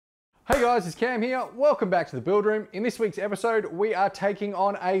Hey guys, it's Cam here. Welcome back to the Build Room. In this week's episode, we are taking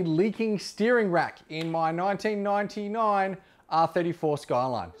on a leaking steering rack in my 1999 R34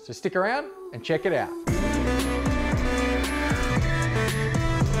 Skyline. So stick around and check it out.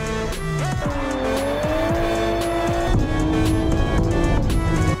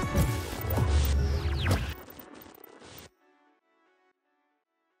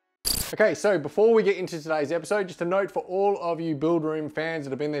 Okay, so before we get into today's episode, just a note for all of you Build Room fans that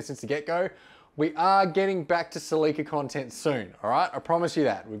have been there since the get-go, we are getting back to Celica content soon, all right? I promise you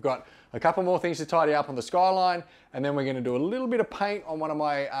that. We've got a couple more things to tidy up on the Skyline, and then we're gonna do a little bit of paint on one of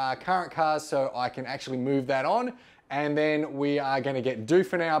my current cars so I can actually move that on. And then we are gonna get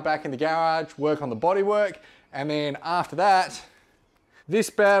Doof now back in the garage, work on the bodywork, and then after that, this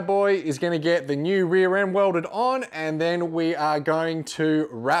bad boy is going to get the new rear end welded on, and then we are going to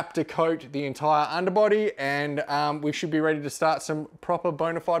Raptor coat the entire underbody, and we should be ready to start some proper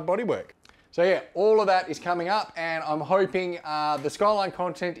bona fide bodywork. So yeah, all of that is coming up, and I'm hoping the Skyline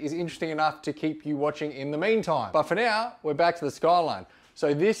content is interesting enough to keep you watching in the meantime. But for now, we're back to the Skyline.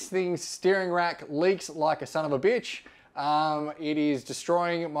 So this thing's steering rack leaks like a son of a bitch. It is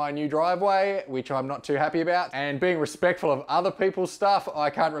destroying my new driveway, which I'm not too happy about. And being respectful of other people's stuff, I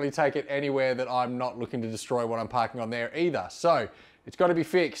can't really take it anywhere that I'm not looking to destroy what I'm parking on there either. So it's got to be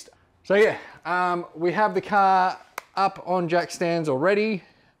fixed. So yeah, we have the car up on jack stands already.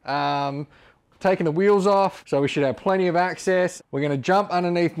 Taking the wheels off, so we should have plenty of access. We're going to jump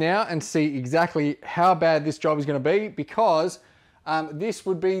underneath now and see exactly how bad this job is going to be, because this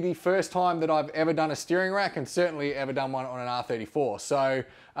would be the first time that I've ever done a steering rack, and certainly ever done one on an R34. So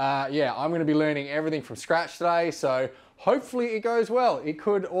yeah, I'm going to be learning everything from scratch today. So hopefully it goes well. It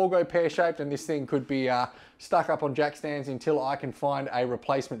could all go pear-shaped, and this thing could be stuck up on jack stands until I can find a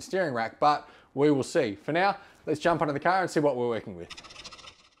replacement steering rack, but we will see. For now, let's jump under the car and see what we're working with.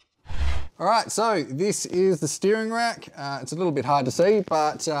 All right, so this is the steering rack. It's a little bit hard to see,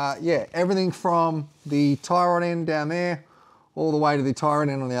 but yeah, everything from the tie rod end down there all the way to the tie rod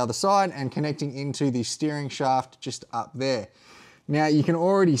end on the other side, and connecting into the steering shaft just up there. Now you can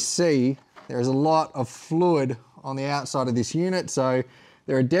already see there is a lot of fluid on the outside of this unit, so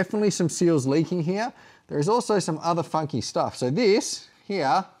there are definitely some seals leaking here. There is also some other funky stuff. So this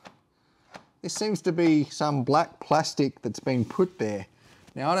here, this seems to be some black plastic that's been put there.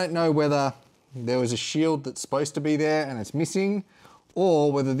 Now I don't know whether there was a shield that's supposed to be there and it's missing,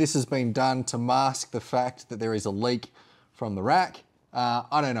 or whether this has been done to mask the fact that there is a leak from the rack.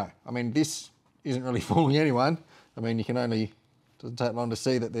 I don't know. I mean, this isn't really fooling anyone. I mean, doesn't take long to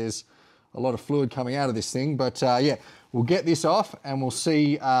see that there's a lot of fluid coming out of this thing, but yeah, we'll get this off and we'll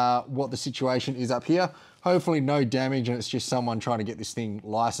see what the situation is up here. Hopefully no damage, and it's just someone trying to get this thing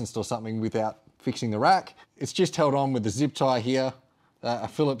licensed or something without fixing the rack. It's just held on with the zip tie here, a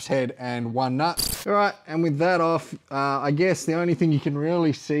Phillips head and one nut. All right, and with that off, I guess the only thing you can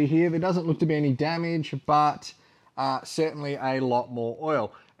really see here, there doesn't look to be any damage, but certainly a lot more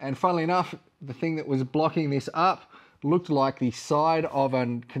oil. And funnily enough, the thing that was blocking this up looked like the side of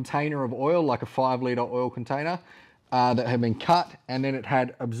a container of oil, like a 5-litre oil container that had been cut, and then it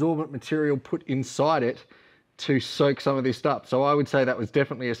had absorbent material put inside it to soak some of this up. So I would say that was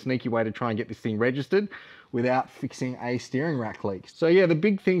definitely a sneaky way to try and get this thing registered without fixing a steering rack leak. So yeah, the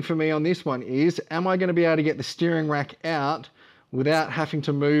big thing for me on this one is, am I going to be able to get the steering rack out without having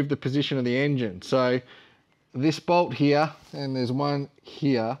to move the position of the engine? So this bolt here, and there's one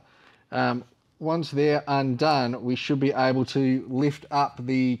here, once they're undone, we should be able to lift up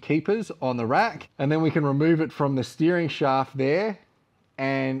the keepers on the rack, and then we can remove it from the steering shaft there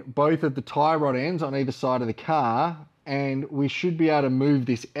and both of the tie rod ends on either side of the car, and we should be able to move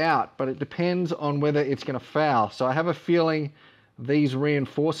this out, but it depends on whether it's going to foul. So I have a feeling these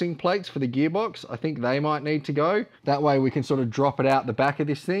reinforcing plates for the gearbox, I think they might need to go. That way we can sort of drop it out the back of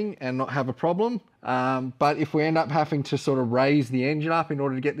this thing and not have a problem. But if we end up having to sort of raise the engine up in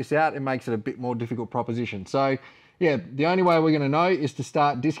order to get this out, it makes it a bit more difficult proposition. So yeah, the only way we're going to know is to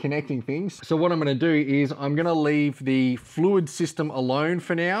start disconnecting things. So what I'm going to do is I'm going to leave the fluid system alone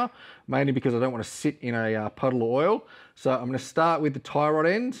for now, mainly because I don't want to sit in a puddle of oil. So I'm going to start with the tie rod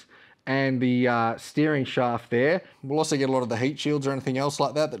ends and the steering shaft there. We'll also get a lot of the heat shields or anything else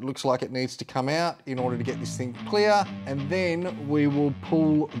like that looks like it needs to come out in order to get this thing clear. And then we will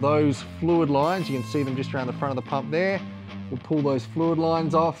pull those fluid lines. You can see them just around the front of the pump there. We'll pull those fluid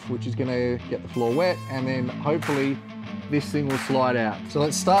lines off, which is going to get the floor wet, and then hopefully this thing will slide out. So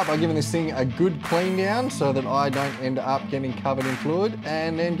let's start by giving this thing a good clean down so that I don't end up getting covered in fluid,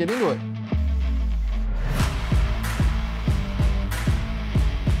 and then get into it.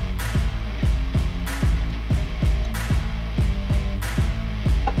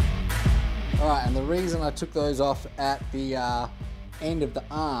 All right, and the reason I took those off at the end of the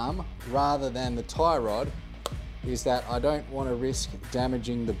arm rather than the tie rod is that I don't want to risk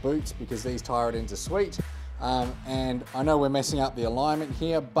damaging the boots because these tie rod ends are sweet. And I know we're messing up the alignment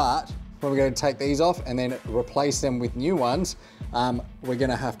here, but when we're going to take these off and then replace them with new ones, we're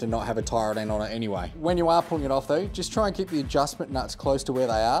going to have to not have a tie rod end on it anyway. When you are pulling it off though, just try and keep the adjustment nuts close to where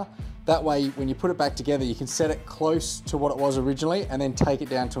they are. That way, when you put it back together, you can set it close to what it was originally and then take it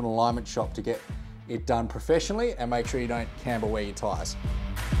down to an alignment shop to get it done professionally and make sure you don't camber wear your tires.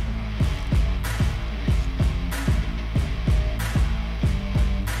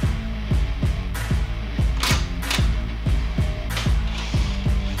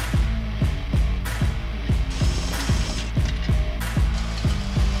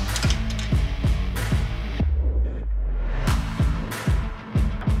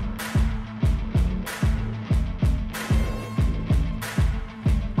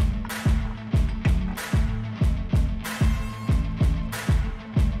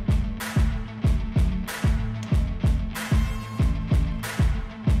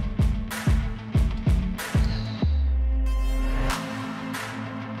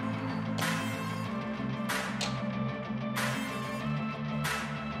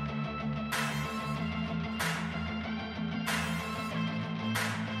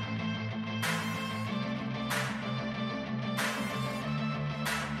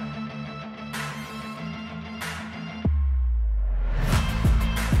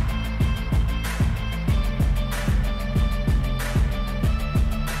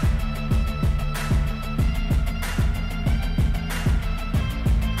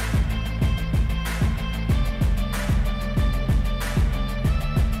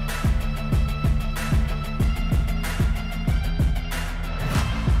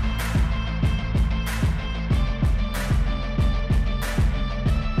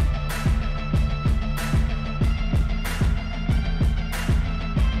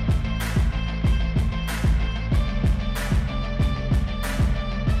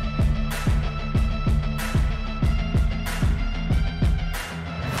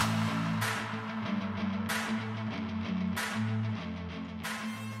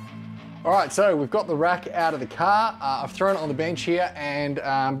 All right, so we've got the rack out of the car. I've thrown it on the bench here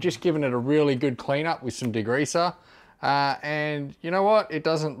and just given it a really good cleanup with some degreaser. And you know what? It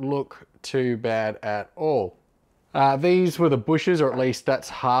doesn't look too bad at all. These were the bushes, or at least that's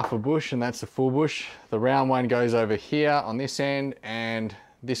half a bush and that's the full bush. The round one goes over here on this end, and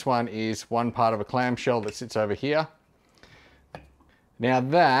this one is one part of a clamshell that sits over here. Now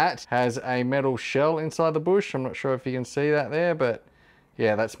that has a metal shell inside the bush. I'm not sure if you can see that there, but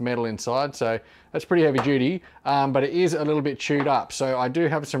yeah, that's metal inside, so that's pretty heavy duty, but it is a little bit chewed up. So I do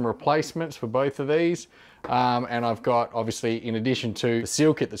have some replacements for both of these, and I've got, obviously, in addition to the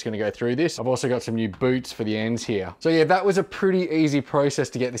seal kit that's going to go through this, I've also got some new boots for the ends here. So yeah, that was a pretty easy process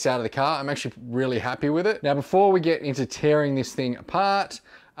to get this out of the car. I'm actually really happy with it. Now, before we get into tearing this thing apart,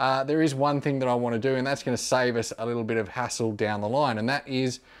 there is one thing that I want to do, and that's going to save us a little bit of hassle down the line, and that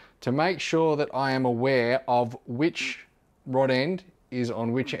is to make sure that I am aware of which rod end is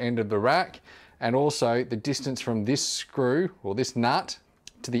on which end of the rack, and also the distance from this screw or this nut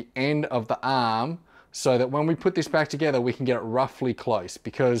to the end of the arm, so that when we put this back together, we can get it roughly close.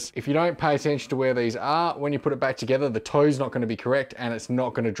 Because if you don't pay attention to where these are, when you put it back together, the toe's not going to be correct and it's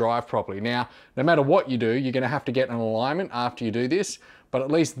not going to drive properly. Now, no matter what you do, you're going to have to get an alignment after you do this, but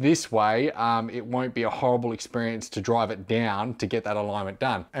at least this way, it won't be a horrible experience to drive it down to get that alignment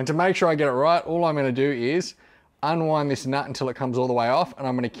done. And to make sure I get it right, all I'm going to do is unwind this nut until it comes all the way off, and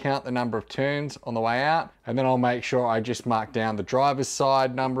I'm going to count the number of turns on the way out, and then I'll make sure I just mark down the driver's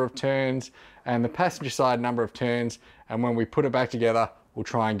side number of turns and the passenger side number of turns, and when we put it back together, we'll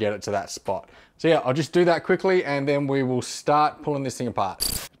try and get it to that spot. So yeah, I'll just do that quickly and then we will start pulling this thing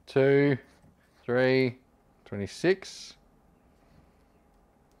apart. 2, 3, 26,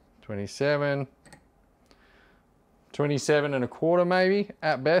 27, 27 and a quarter maybe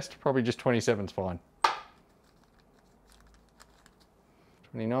at best, probably just 27's fine.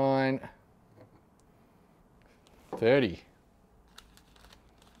 29, 30.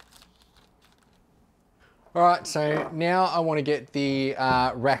 All right, so now I want to get the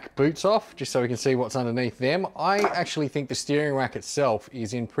rack boots off, just so we can see what's underneath them. I actually think the steering rack itself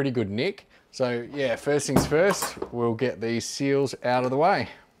is in pretty good nick. So yeah, first things first, we'll get these seals out of the way.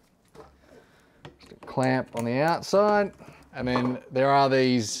 Just a clamp on the outside, and then there are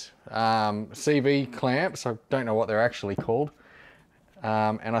these CV clamps. I don't know what they're actually called.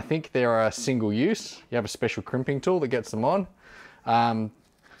 And I think they're a single use. You have a special crimping tool that gets them on.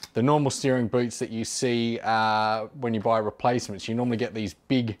 The normal steering boots that you see when you buy replacements, you normally get these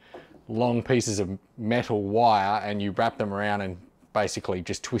big long pieces of metal wire and you wrap them around and basically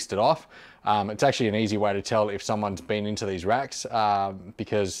just twist it off. It's actually an easy way to tell if someone's been into these racks,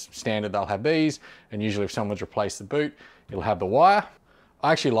 because standard they'll have these, and usually if someone's replaced the boot, it'll have the wire.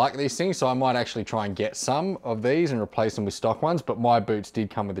 I actually like these things, so I might actually try and get some of these and replace them with stock ones, but my boots did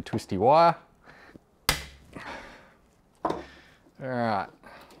come with a twisty wire. All right,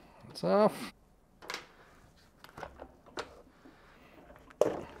 it's off.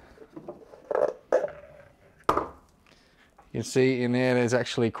 You can see in there, there's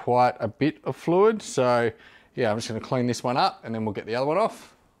actually quite a bit of fluid. So yeah, I'm just gonna clean this one up and then we'll get the other one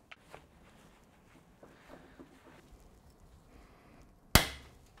off.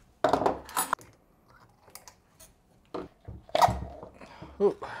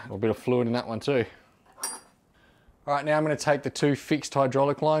 Ooh, a little bit of fluid in that one too. All right, now I'm gonna take the 2 fixed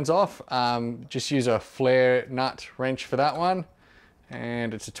hydraulic lines off. Just use a flare nut wrench for that one.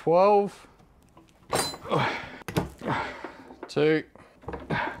 And it's a 12. 2,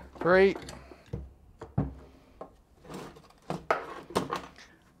 3.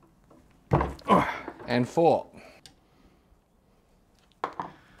 And 4.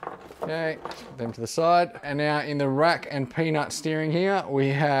 Okay, put them to the side. And now in the rack and peanut steering here, we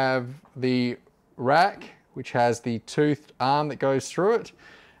have the rack, which has the toothed arm that goes through it.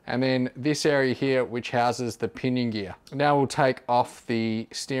 And then this area here, which houses the pinion gear. Now we'll take off the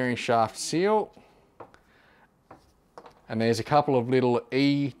steering shaft seal. And there's a couple of little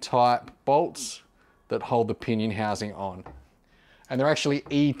E-type bolts that hold the pinion housing on. And they're actually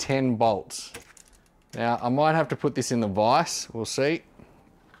E10 bolts. Now, I might have to put this in the vise, we'll see.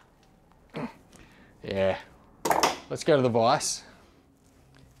 Yeah, let's go to the vise.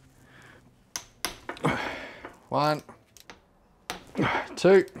 1,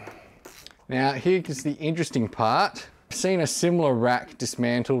 2. Now, here's the interesting part. I've seen a similar rack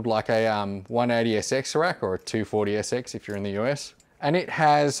dismantled, like a 180SX rack or a 240SX if you're in the US. And it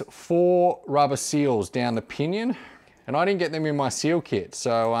has 4 rubber seals down the pinion, and I didn't get them in my seal kit.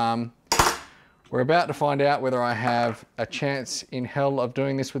 So we're about to find out whether I have a chance in hell of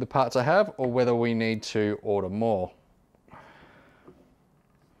doing this with the parts I have, or whether we need to order more.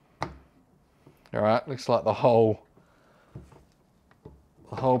 All right, looks like the whole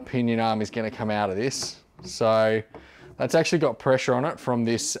pinion arm is going to come out of this. So that's actually got pressure on it from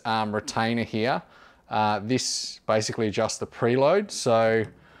this retainer here. This basically adjusts the preload. So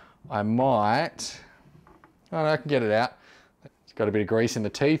I might, oh no, I can get it out. It's got a bit of grease in the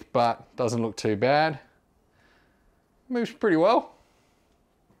teeth, but doesn't look too bad. Moves pretty well.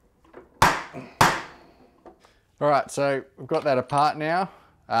 All right, so we've got that apart now.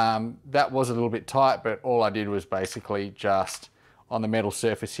 That was a little bit tight, but all I did was basically just on the metal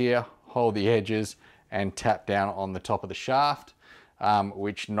surface here, hold the edges and tap down on the top of the shaft,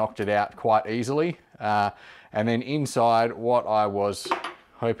 which knocked it out quite easily. And then inside, what I was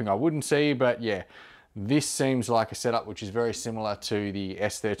hoping I wouldn't see, but yeah, this seems like a setup which is very similar to the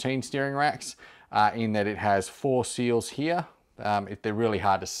S13 steering racks, in that it has 4 seals here. They're really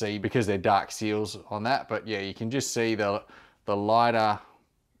hard to see because they're dark seals on that, but yeah, you can just see the lighter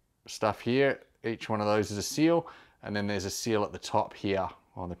stuff here. Each one of those is a seal, and then there's a seal at the top here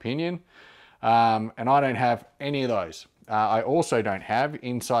on the pinion. And I don't have any of those. I also don't have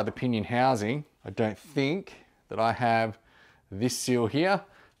inside the pinion housing, I don't think that I have this seal here,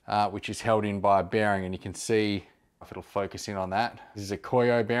 which is held in by a bearing, and you can see if it'll focus in on that. This is a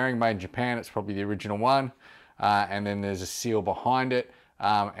Koyo bearing made in Japan. It's probably the original one. And then there's a seal behind it.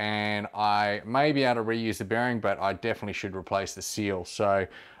 And I may be able to reuse the bearing, but I definitely should replace the seal. So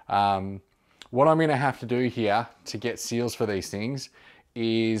what I'm gonna have to do here to get seals for these things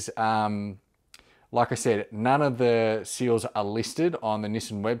is, like I said, none of the seals are listed on the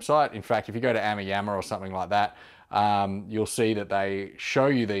Nissan website. In fact, if you go to Amayama or something like that, you'll see that they show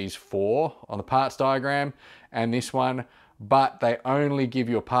you these 4 on the parts diagram and this one, but they only give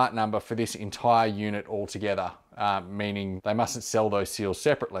you a part number for this entire unit altogether, meaning they mustn't sell those seals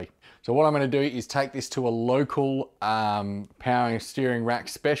separately. So what I'm going to do is take this to a local power and steering rack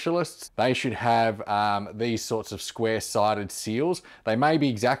specialist. They should have these sorts of square-sided seals. They may be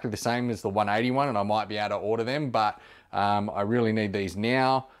exactly the same as the 181 and I might be able to order them, but I really need these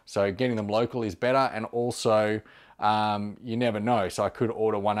now. So getting them local is better, and also you never know. So I could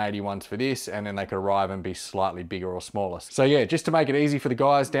order 181s for this and then they could arrive and be slightly bigger or smaller. So yeah, just to make it easy for the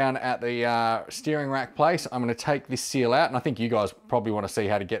guys down at the steering rack place, I'm gonna take this seal out, and I think you guys probably wanna see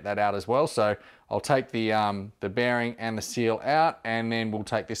how to get that out as well. So I'll take the bearing and the seal out, and then we'll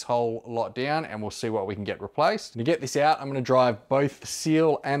take this whole lot down and we'll see what we can get replaced. To get this out, I'm gonna drive both the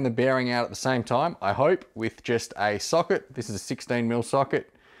seal and the bearing out at the same time, I hope, with just a socket. This is a 16mm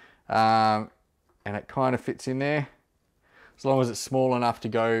socket. and it kind of fits in there. As long as it's small enough to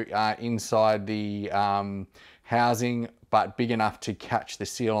go inside the housing, but big enough to catch the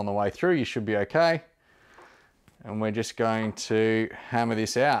seal on the way through, you should be okay. And we're just going to hammer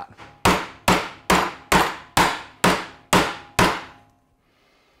this out.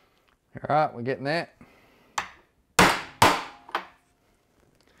 All right, we're getting there.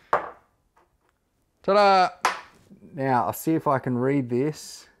 Ta-da! Now, I'll see if I can read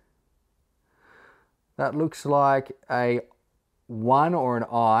this. That looks like a 1 or an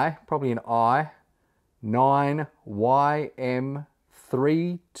I, probably an I,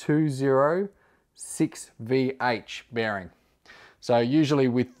 9YM3206VH bearing. So usually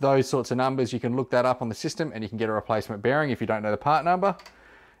with those sorts of numbers, you can look that up on the system and you can get a replacement bearing if you don't know the part number.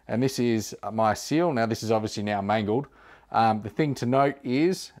 And this is my seal. Now this is obviously now mangled. The thing to note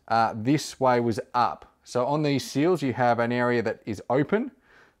is this way was up. So on these seals, you have an area that is open.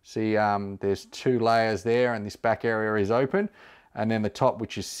 See, there's 2 layers there and this back area is open, and then the top,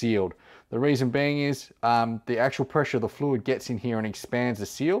 which is sealed. The reason being is the actual pressure of the fluid gets in here and expands the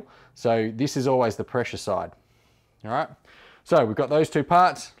seal. So this is always the pressure side. All right. So we've got those 2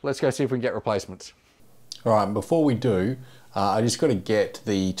 parts. Let's go see if we can get replacements. All right, before we do, I just got to get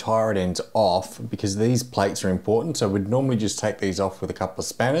the tire ends off because these plates are important. So we'd normally just take these off with a couple of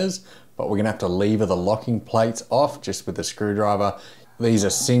spanners, but we're gonna have to lever the locking plates off just with a screwdriver. These are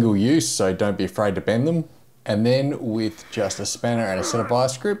single use, so don't be afraid to bend them. And then with just a spanner and a set of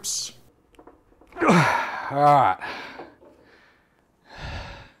vice grips. All right.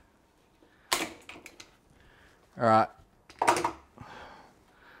 All right.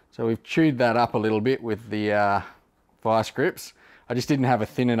 So we've chewed that up a little bit with the vice grips. I just didn't have a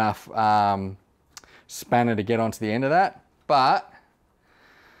thin enough spanner to get onto the end of that, but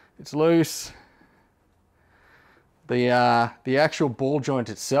it's loose. The actual ball joint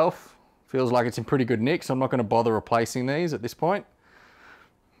itself feels like it's in pretty good nick, so I'm not going to bother replacing these at this point.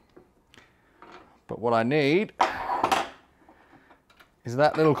 But what I need is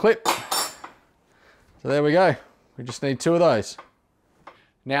that little clip. So there we go. We just need 2 of those.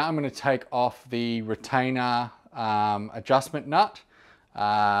 Now I'm going to take off the retainer adjustment nut.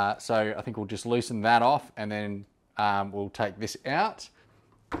 So I think we'll just loosen that off and then we'll take this out.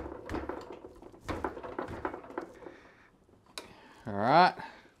 All right,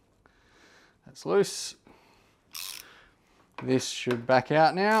 that's loose. This should back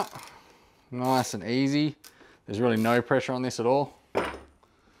out now. Nice and easy. There's really no pressure on this at all.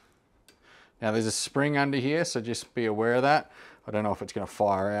 Now there's a spring under here, so just be aware of that. I don't know if it's going to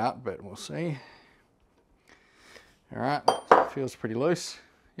fire out, but we'll see. All right, feels pretty loose.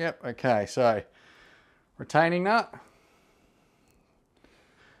 Yep, okay, so retaining nut.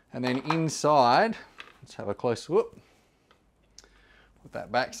 And then inside, let's have a close look. Put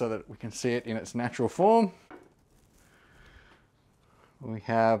that back so that we can see it in its natural form. We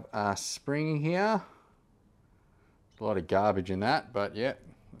have a spring here. There's a lot of garbage in that, but yeah,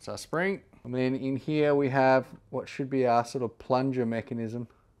 that's our spring. And then in here we have what should be our sort of plunger mechanism.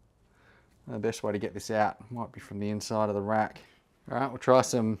 The best way to get this out might be from the inside of the rack. All right, we'll try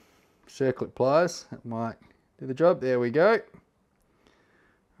some circlip pliers. That might do the job. There we go.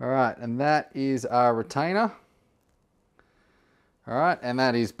 All right, and that is our retainer. All right, and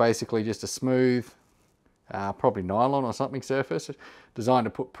that is basically just a smooth, probably nylon or something surface, designed to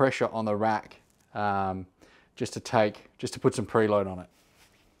put pressure on the rack, just to put some preload on it.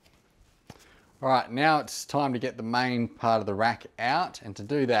 All right, now it's time to get the main part of the rack out, and to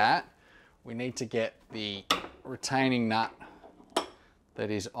do that, we need to get the retaining nut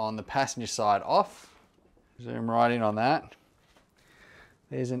that is on the passenger side off. Zoom right in on that.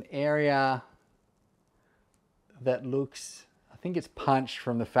 There's an area that looks, I think it's punched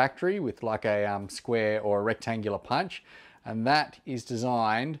from the factory with like a square or a rectangular punch, and that is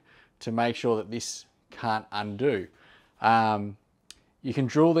designed to make sure that this can't undo. You can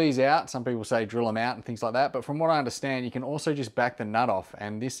drill these out. Some people say drill them out and things like that, but from what I understand, you can also just back the nut off,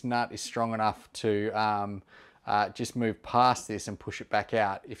 and this nut is strong enough to just move past this and push it back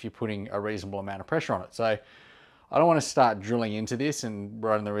out if you're putting a reasonable amount of pressure on it. So I don't want to start drilling into this and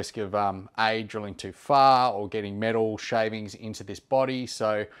run the risk of A, drilling too far or getting metal shavings into this body.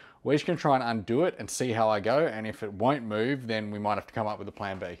 So we're just going to try and undo it and see how I go, and if it won't move, then we might have to come up with a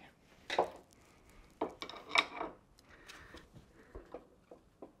plan B.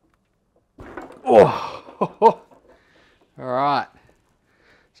 Oh, all right.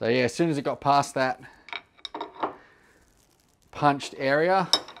 So yeah, as soon as it got past that punched area,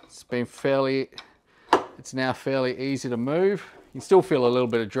 it's now fairly easy to move. You can still feel a little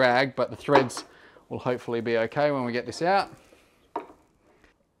bit of drag, but the threads will hopefully be okay when we get this out.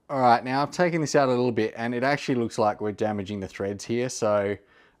 All right, now I've taken this out a little bit and it actually looks like we're damaging the threads here. So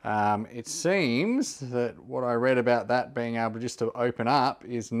it seems that what I read about that being able just to open up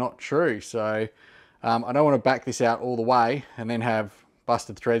is not true. So I don't want to back this out all the way and then have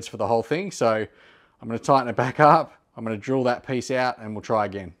busted threads for the whole thing. So I'm going to tighten it back up. I'm going to drill that piece out and we'll try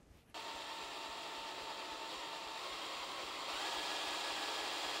again.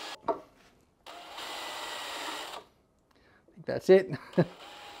 That's it.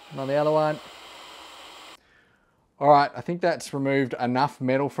 And on the other one. All right, I think that's removed enough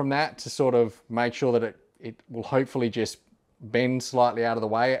metal from that to sort of make sure that it will hopefully just bend slightly out of the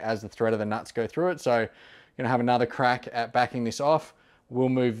way as the thread of the nuts go through it. So I'm gonna have another crack at backing this off. We'll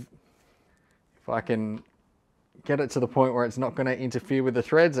move, if I can get it to the point where it's not gonna interfere with the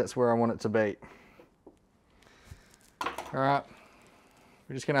threads, that's where I want it to be. All right,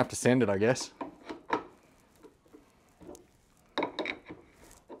 we're just gonna have to send it, I guess.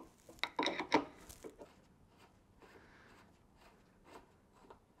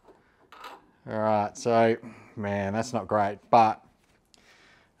 All right, so man, that's not great, but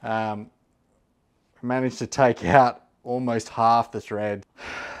I managed to take out almost half the thread.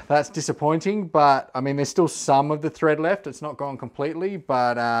 That's disappointing, but I mean, there's still some of the thread left. It's not gone completely,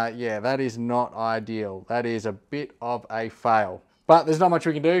 but yeah, that is not ideal. That is a bit of a fail, but there's not much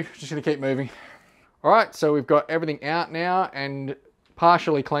we can do. Just gonna keep moving. All right, so we've got everything out now and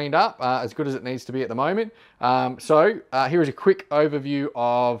partially cleaned up, as good as it needs to be at the moment. Here is a quick overview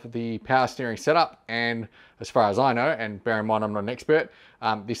of the power steering setup, and as far as I know, and bear in mind I'm not an expert,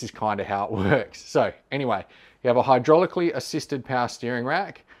 this is kind of how it works. So anyway, you have a hydraulically assisted power steering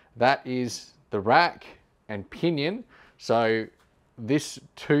rack. That is the rack and pinion. So this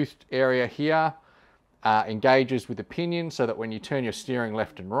toothed area here engages with the pinion so that when you turn your steering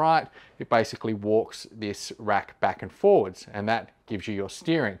left and right, it basically walks this rack back and forwards, and that gives you your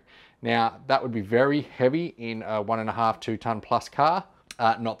steering. Now, that would be very heavy in a 1.5, 2 ton plus car.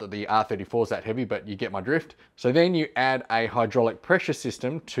 Not that the R34 is that heavy, but you get my drift. So then you add a hydraulic pressure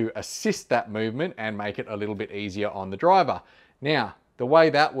system to assist that movement and make it a little bit easier on the driver. Now, the way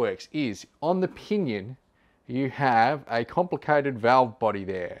that works is on the pinion, you have a complicated valve body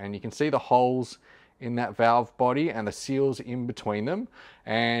there, and you can see the holes in that valve body and the seals in between them,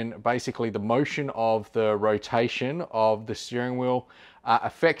 and basically the motion of the rotation of the steering wheel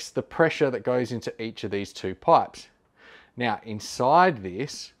affects the pressure that goes into each of these two pipes. Now inside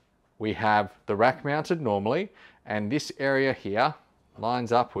this we have the rack mounted normally, and this area here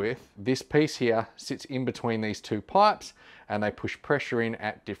lines up with this piece here, sits in between these two pipes, and they push pressure in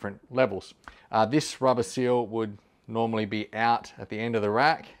at different levels. This rubber seal would normally be out at the end of the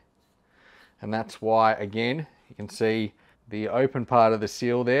rack, and that's why, again, you can see the open part of the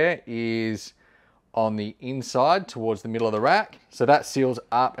seal there is on the inside towards the middle of the rack. So that seals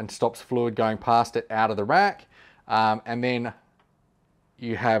up and stops fluid going past it out of the rack. And then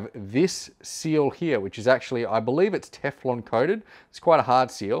you have this seal here, which is actually, I believe it's Teflon coated. It's quite a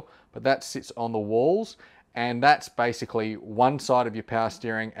hard seal, but that sits on the walls, and that's basically one side of your power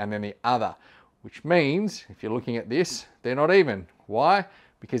steering and then the other, which means if you're looking at this, they're not even. Why?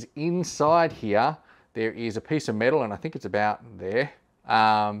 Because inside here, there is a piece of metal, and I think it's about there.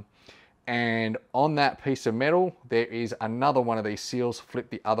 And on that piece of metal, there is another one of these seals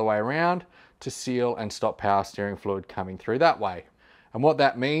flipped the other way around to seal and stop power steering fluid coming through that way. And what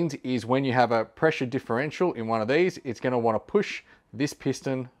that means is when you have a pressure differential in one of these, it's going to want to push this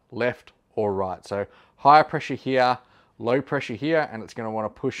piston left or right. So higher pressure here, low pressure here, and it's going to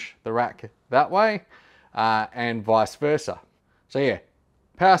want to push the rack that way, and vice versa. So yeah,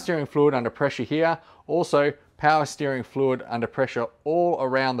 power steering fluid under pressure here. Also, power steering fluid under pressure all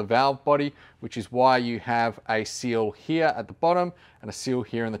around the valve body, which is why you have a seal here at the bottom and a seal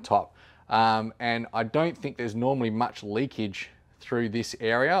here in the top. And I don't think there's normally much leakage through this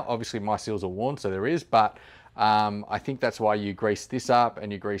area. Obviously my seals are worn, so there is, but I think that's why you grease this up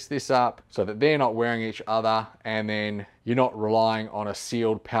and you grease this up so that they're not wearing each other, and then you're not relying on a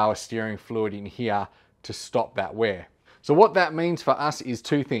sealed power steering fluid in here to stop that wear. So what that means for us is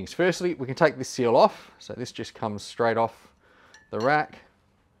two things. Firstly, we can take this seal off. So this just comes straight off the rack,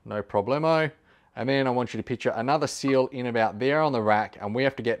 no problemo. And then I want you to picture another seal in about there on the rack, and we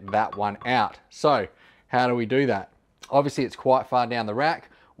have to get that one out. So how do we do that? Obviously it's quite far down the rack.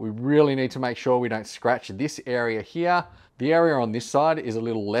 We really need to make sure we don't scratch this area here. The area on this side is a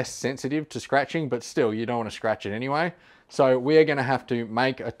little less sensitive to scratching, but still you don't want to scratch it anyway. So we're going to have to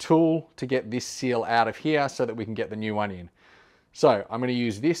make a tool to get this seal out of here so that we can get the new one in. So I'm going to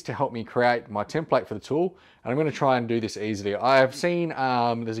use this to help me create my template for the tool, and I'm going to try and do this easily. I have seen,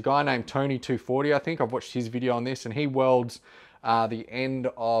 there's a guy named Tony 240, I think. I've watched his video on this, and he welds the end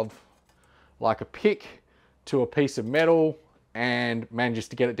of like a pick to a piece of metal and manages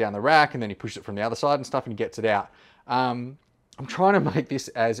to get it down the rack, and then he pushes it from the other side and stuff and he gets it out. I'm trying to make this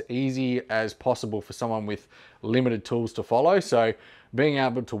as easy as possible for someone with limited tools to follow. So being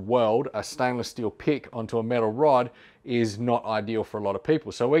able to weld a stainless steel pick onto a metal rod is not ideal for a lot of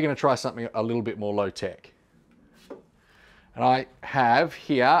people. So we're going to try something a little bit more low tech. And I have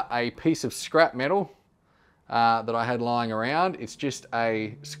here a piece of scrap metal that I had lying around. It's just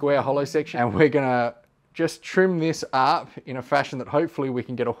a square hollow section, and we're going to just trim this up in a fashion that hopefully we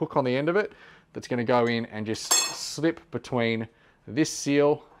can get a hook on the end of it that's going to go in and just slip between this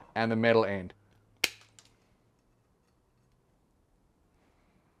seal and the metal end.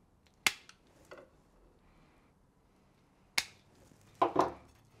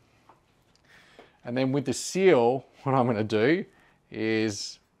 And then with the seal, what I'm going to do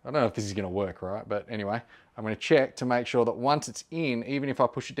is, I don't know if this is going to work, right? But anyway, I'm going to check to make sure that once it's in, even if I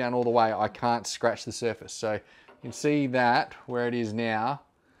push it down all the way, I can't scratch the surface. So you can see that where it is now,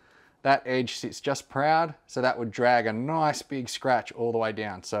 that edge sits just proud. So that would drag a nice big scratch all the way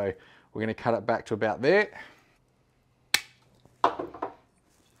down. So we're going to cut it back to about there. I'm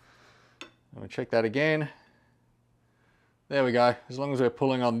going to check that again. There we go. As long as we're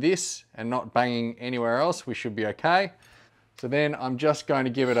pulling on this and not banging anywhere else, we should be okay. So then I'm just going to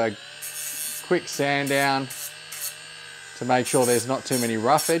give it a quick sand down to make sure there's not too many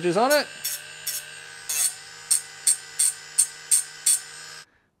rough edges on it.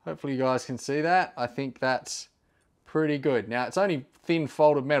 Hopefully you guys can see that. I think that's pretty good. Now it's only thin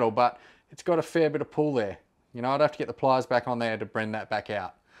folded metal, but it's got a fair bit of pull there. You know, I'd have to get the pliers back on there to bend that back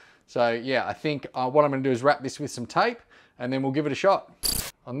out. So yeah, I think what I'm going to do is wrap this with some tape, and then we'll give it a shot.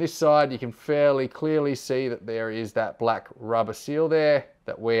 On this side, you can fairly clearly see that there is that black rubber seal there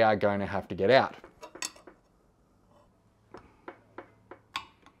that we are going to have to get out.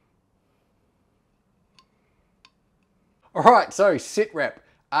 All right, so sit rep.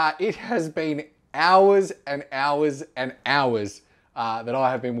 It has been hours and hours and hours that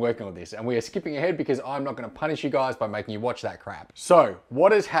I have been working on this, and we are skipping ahead because I'm not going to punish you guys by making you watch that crap. So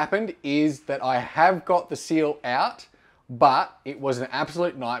what has happened is that I have got the seal out, but it was an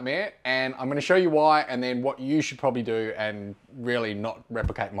absolute nightmare, and I'm going to show you why and then what you should probably do and really not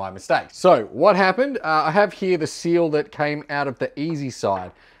replicate my mistakes. So what happened, I have here the seal that came out of the easy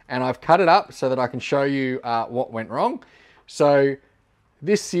side, and I've cut it up so that I can show you what went wrong. So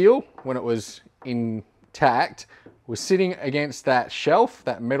this seal, when it was intact, was sitting against that shelf,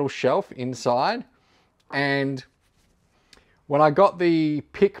 that metal shelf inside, and when I got the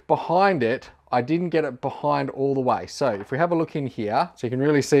pick behind it, I didn't get it behind all the way. So if we have a look in here, so you can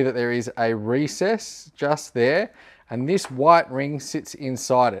really see that there is a recess just there, and this white ring sits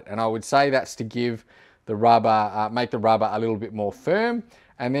inside it. And I would say that's to give the rubber, make the rubber a little bit more firm.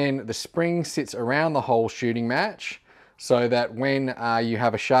 And then the spring sits around the whole shooting match so that when you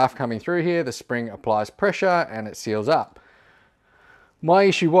have a shaft coming through here, the spring applies pressure and it seals up. My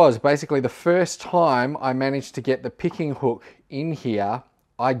issue was basically the first time I managed to get the picking hook in here,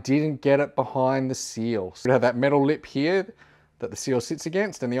 I didn't get it behind the seal. So we have that metal lip here that the seal sits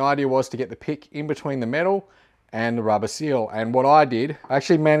against, and the idea was to get the pick in between the metal and the rubber seal. And what I did, I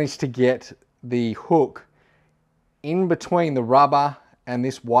actually managed to get the hook in between the rubber and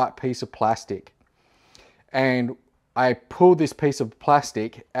this white piece of plastic. And I pulled this piece of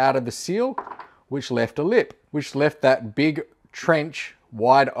plastic out of the seal, which left a lip, which left that big trench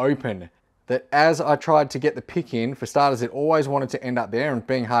wide open. That as I tried to get the pick in, for starters, it always wanted to end up there, and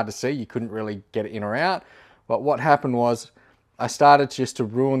being hard to see, you couldn't really get it in or out. But what happened was I started just to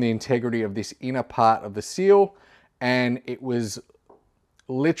ruin the integrity of this inner part of the seal, and it was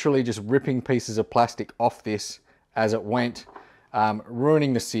literally just ripping pieces of plastic off this as it went,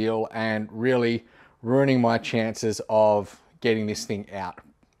 ruining the seal and really ruining my chances of getting this thing out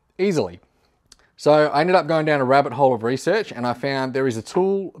easily. So I ended up going down a rabbit hole of research, and I found there is a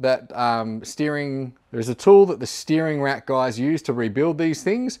tool that the steering rack guys use to rebuild these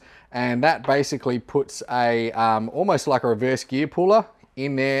things, and that basically puts a almost like a reverse gear puller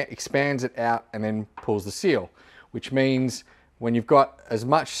in there, expands it out, and then pulls the seal, which means when you've got as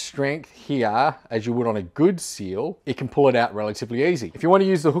much strength here as you would on a good seal, it can pull it out relatively easy. If you want to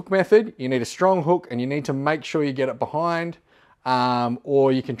use the hook method, you need a strong hook and you need to make sure you get it behind,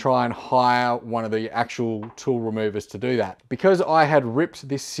 or you can try and hire one of the actual tool removers to do that. Because I had ripped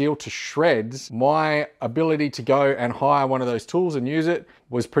this seal to shreds, my ability to go and hire one of those tools and use it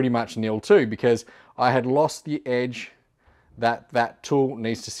was pretty much nil too, because I had lost the edge that that tool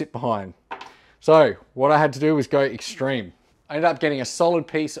needs to sit behind. So what I had to do was go extreme. I ended up getting a solid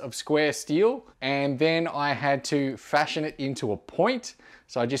piece of square steel, and then I had to fashion it into a point.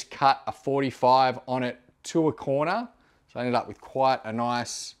 So I just cut a 45 on it to a corner. So I ended up with quite a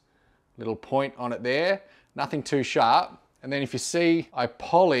nice little point on it there. Nothing too sharp. And then if you see, I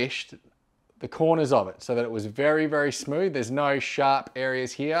polished the corners of it so that it was very, very smooth. There's no sharp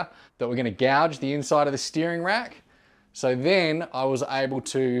areas here that we're gonna gouge the inside of the steering rack. So then I was able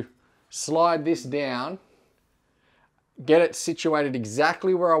to slide this down, get it situated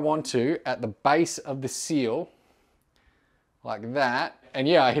exactly where I want to at the base of the seal, like that. And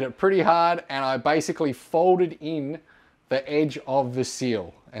yeah, I hit it pretty hard and I basically folded in the edge of the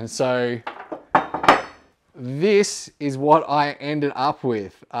seal. And so this is what I ended up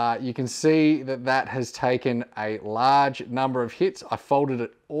with. You can see that that has taken a large number of hits. I folded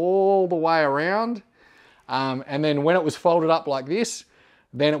it all the way around. And then when it was folded up like this,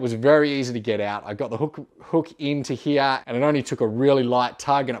 then it was very easy to get out. I got the hook into here and it only took a really light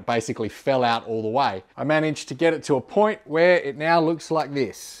tug and it basically fell out all the way. I managed to get it to a point where it now looks like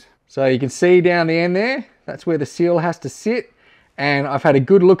this. So you can see down the end there, that's where the seal has to sit. And I've had a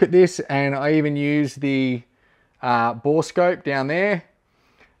good look at this and I even used the bore scope down there.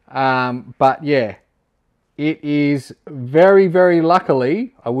 But yeah, it is very, very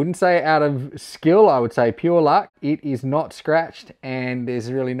luckily, I wouldn't say out of skill, I would say pure luck. It is not scratched and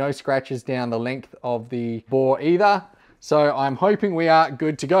there's really no scratches down the length of the bore either. So I'm hoping we are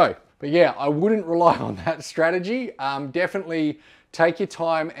good to go. But yeah, I wouldn't rely on that strategy. Definitely take your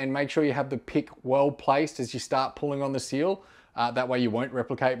time and make sure you have the pick well placed as you start pulling on the seal. That way you won't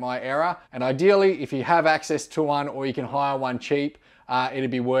replicate my error. And ideally, if you have access to one or you can hire one cheap,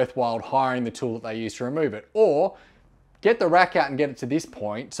 it'd be worthwhile hiring the tool that they use to remove it. Or get the rack out and get it to this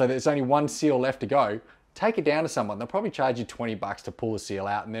point so there's only one seal left to go. Take it down to someone. They'll probably charge you 20 bucks to pull the seal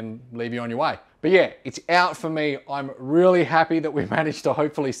out and then leave you on your way. But yeah, it's out for me. I'm really happy that we managed to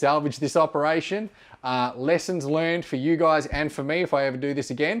hopefully salvage this operation. Lessons learned for you guys and for me if I ever do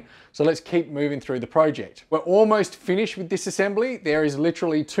this again. So let's keep moving through the project. We're almost finished with this assembly. There is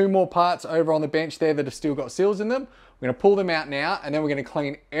literally 2 more parts over on the bench there that have still got seals in them. We're gonna pull them out now and then we're gonna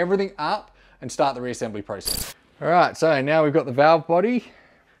clean everything up and start the reassembly process. All right, so now we've got the valve body.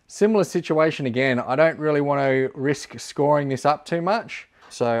 Similar situation again. I don't really want to risk scoring this up too much.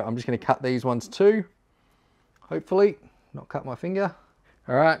 So I'm just going to cut these ones too. Hopefully, not cut my finger.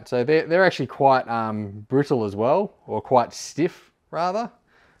 All right, so they're actually quite brittle as well, or quite stiff rather.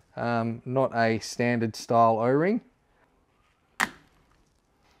 Not a standard style O-ring.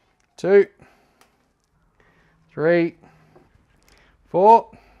 2, 3,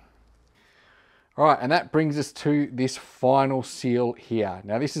 4. All right, and that brings us to this final seal here.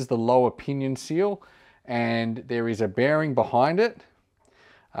 Now this is the lower pinion seal and there is a bearing behind it.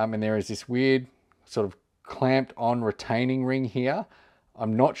 And there is this weird sort of clamped on retaining ring here.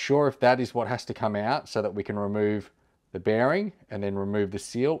 I'm not sure if that is what has to come out so that we can remove the bearing and then remove the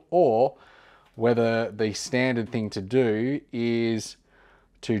seal, or whether the standard thing to do is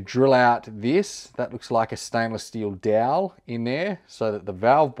to drill out this, that looks like a stainless steel dowel in there so that the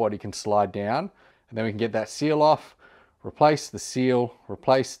valve body can slide down. And then we can get that seal off, replace the seal,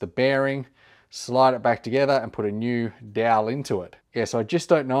 replace the bearing, slide it back together and put a new dowel into it. Yeah, so I just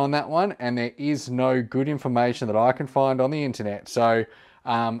don't know on that one and there is no good information that I can find on the internet. So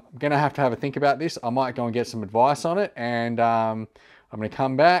I'm gonna have to have a think about this. I might go and get some advice on it and I'm gonna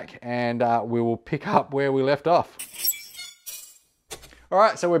come back and we will pick up where we left off. All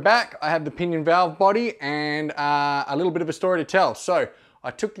right, so we're back. I have the pinion valve body and a little bit of a story to tell. So I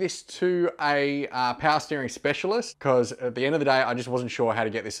took this to a power steering specialist because at the end of the day, I just wasn't sure how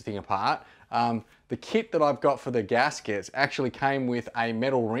to get this thing apart. The kit that I've got for the gaskets actually came with a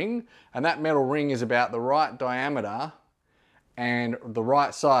metal ring, and that metal ring is about the right diameter and the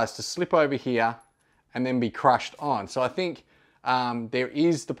right size to slip over here and then be crushed on. So I think there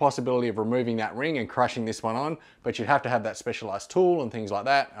is the possibility of removing that ring and crushing this one on, but you'd have to have that specialized tool and things like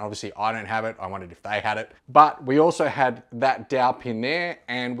that. And obviously I don't have it. I wondered if they had it. But we also had that dowel pin there,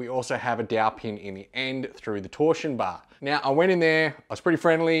 and we also have a dowel pin in the end through the torsion bar. Now I went in there, I was pretty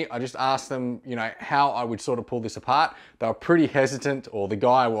friendly. I just asked them, you know, how I would sort of pull this apart. They were pretty hesitant, or the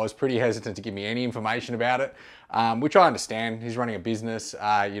guy was pretty hesitant to give me any information about it, which I understand. He's running a business.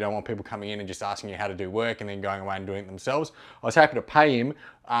 You don't want people coming in and just asking you how to do work and then going away and doing it themselves. I was happy to pay him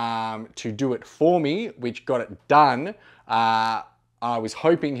to do it for me, which got it done. I was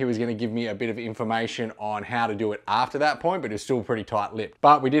hoping he was going to give me a bit of information on how to do it after that point, but it was still pretty tight-lipped.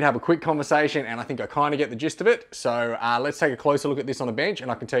 But we did have a quick conversation and I think I kind of get the gist of it. So let's take a closer look at this on the bench and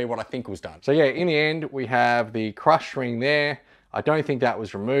I can tell you what I think was done. So yeah, in the end, we have the crush ring there. I don't think that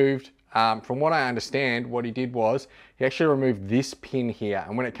was removed. From what I understand, what he did was he actually removed this pin here,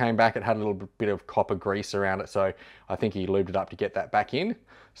 and when it came back, it had a little bit of copper grease around it. So I think he lubed it up to get that back in.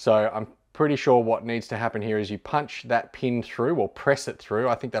 So I'm pretty sure what needs to happen here is you punch that pin through or press it through.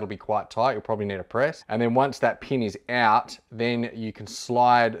 I think that'll be quite tight. You'll probably need a press. And then once that pin is out, then you can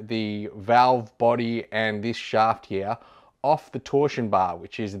slide the valve body and this shaft here off the torsion bar,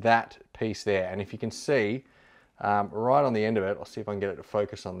 which is that piece there. And if you can see, right on the end of it, I'll see if I can get it to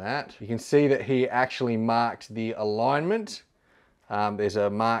focus on that. You can see that he actually marked the alignment. There's a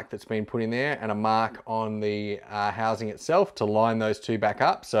mark that's been put in there and a mark on the housing itself to line those two back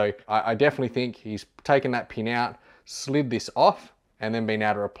up. So I definitely think he's taken that pin out, slid this off, and then been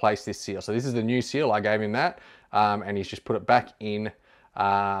able to replace this seal. So this is the new seal, I gave him that, and he's just put it back in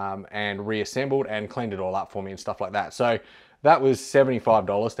and reassembled and cleaned it all up for me and stuff like that. So that was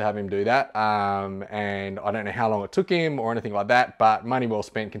 $75 to have him do that. And I don't know how long it took him or anything like that, but money well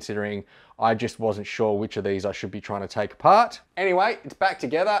spent considering I just wasn't sure which of these I should be trying to take apart. Anyway, it's back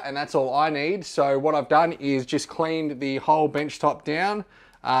together and that's all I need. So what I've done is just cleaned the whole bench top down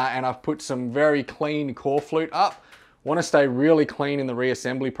and I've put some very clean core flute up. Want to stay really clean in the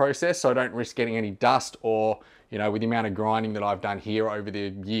reassembly process so I don't risk getting any dust or, you know, with the amount of grinding that I've done here over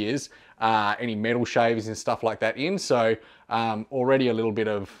the years, any metal shavings and stuff like that in. So already a little bit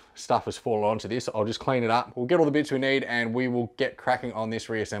of stuff has fallen onto this. I'll just clean it up. We'll get all the bits we need and we will get cracking on this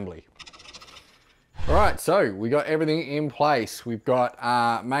reassembly. All right, so we got everything in place. We've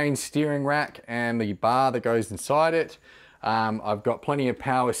got main steering rack and the bar that goes inside it. I've got plenty of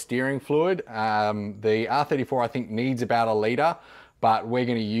power steering fluid. The R34 I think needs about 1 litre, but we're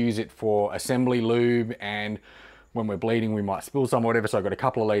gonna use it for assembly lube, and when we're bleeding we might spill some or whatever, so I've got a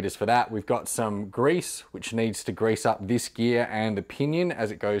couple of litres for that. We've got some grease, which needs to grease up this gear and the pinion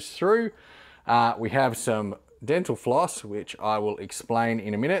as it goes through. We have some dental floss, which I will explain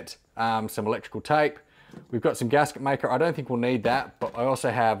in a minute. Some electrical tape. We've got some gasket maker. I don't think we'll need that, but I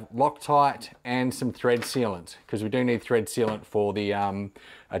also have Loctite and some thread sealant, because we do need thread sealant for the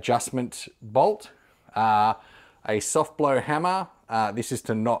adjustment bolt. A soft blow hammer. This is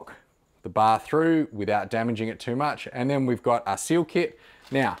to knock the bar through without damaging it too much. And then we've got our seal kit.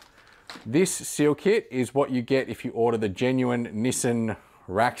 Now, this seal kit is what you get if you order the genuine Nissan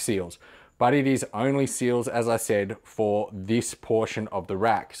rack seals, but it is only seals, as I said, for this portion of the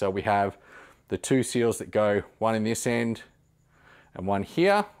rack. So we have the 2 seals that go, one in this end and one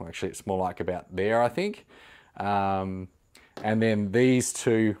here. Well, actually, it's more like about there, I think. And then these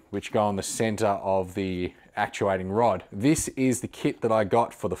 2, which go on the center of the actuating rod. This is the kit that I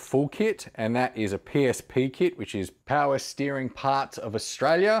got for the full kit, and that is a PSP kit, which is Power Steering Parts of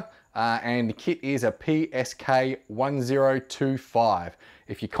Australia. And the kit is a PSK 1025.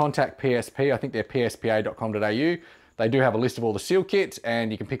 If you contact PSP, I think they're pspa.com.au, they do have a list of all the seal kits and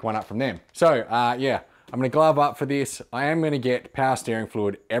you can pick one up from them. So yeah, I'm gonna glove up for this. I am gonna get power steering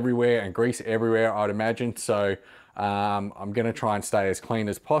fluid everywhere and grease everywhere, I'd imagine. So I'm gonna try and stay as clean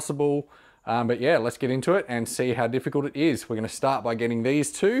as possible. But yeah, let's get into it and see how difficult it is. We're gonna start by getting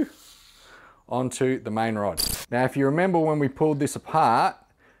these 2 onto the main rod. Now, if you remember when we pulled this apart,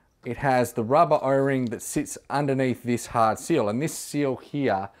 it has the rubber O-ring that sits underneath this hard seal, and this seal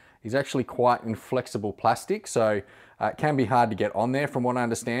here is actually quite inflexible plastic, so it can be hard to get on there from what I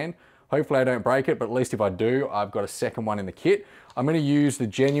understand. Hopefully I don't break it, but at least if I do, I've got a second one in the kit. I'm gonna use the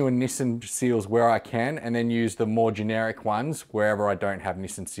genuine Nissan seals where I can, and then use the more generic ones wherever I don't have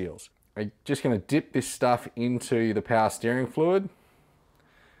Nissan seals. I'm just gonna dip this stuff into the power steering fluid,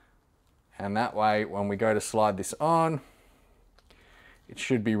 and that way when we go to slide this on, it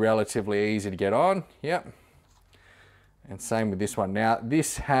should be relatively easy to get on. Yep. And same with this one. Now,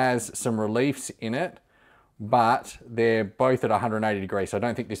 this has some reliefs in it, but they're both at 180 degrees. So I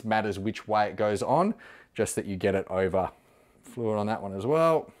don't think this matters which way it goes on, just that you get it over. Fluid on that one as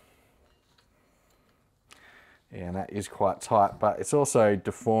well. Yeah, and that is quite tight, but it's also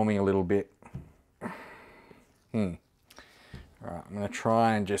deforming a little bit. All right, I'm gonna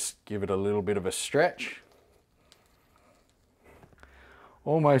try and just give it a little bit of a stretch.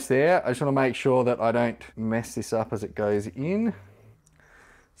 Almost there. I just want to make sure that I don't mess this up as it goes in.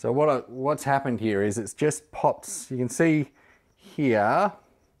 So what's happened here is it's just popped. You can see here,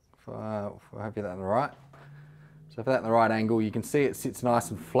 if I have that in the right. So for that in the right angle, you can see it sits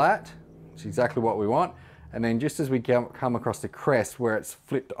nice and flat, which is exactly what we want. And then just as we come across the crest where it's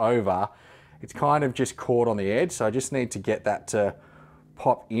flipped over, it's kind of just caught on the edge. So I just need to get that to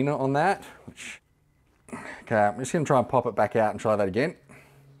pop in on that. Okay, I'm just gonna try and pop it back out and try that again.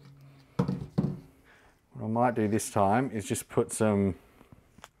 What I might do this time is just put some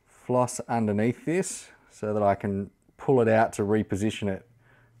floss underneath this so that I can pull it out to reposition it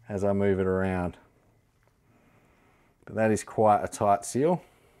as I move it around. But that is quite a tight seal.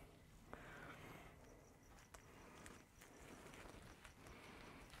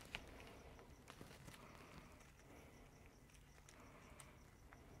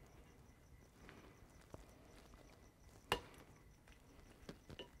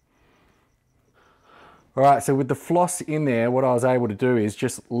 All right, so with the floss in there, what I was able to do is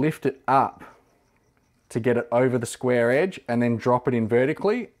just lift it up to get it over the square edge and then drop it in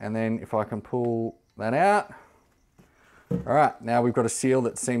vertically. And then if I can pull that out. All right, now we've got a seal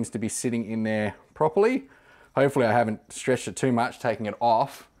that seems to be sitting in there properly. Hopefully I haven't stretched it too much, taking it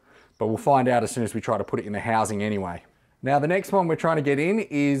off, but we'll find out as soon as we try to put it in the housing anyway. Now the next one we're trying to get in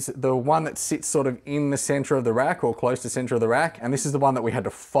is the one that sits sort of in the center of the rack or close to the center of the rack. And this is the one that we had to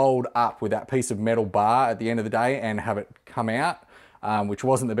fold up with that piece of metal bar at the end of the day and have it come out, which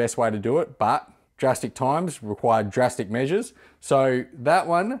wasn't the best way to do it, but drastic times required drastic measures. So that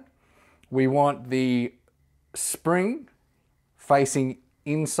one, we want the spring facing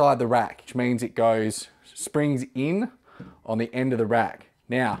inside the rack, which means it goes springs in on the end of the rack.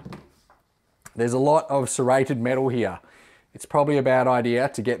 Now, there's a lot of serrated metal here. It's probably a bad idea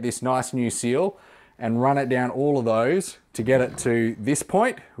to get this nice new seal and run it down all of those to get it to this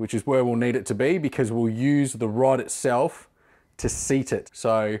point, which is where we'll need it to be, because we'll use the rod itself to seat it.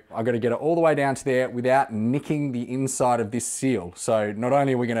 So I've got to get it all the way down to there without nicking the inside of this seal. So not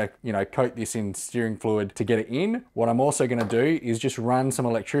only are we going to, coat this in steering fluid to get it in, what I'm also going to do is just run some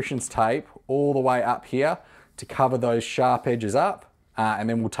electrician's tape all the way up here to cover those sharp edges up, and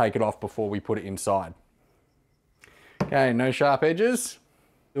then we'll take it off before we put it inside. Okay, no sharp edges.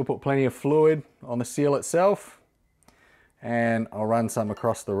 We'll put plenty of fluid on the seal itself, and I'll run some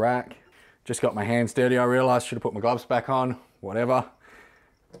across the rack. Just got my hands dirty, I realized. Should have put my gloves back on, whatever.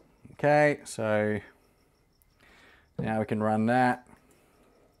 Okay, so now we can run that.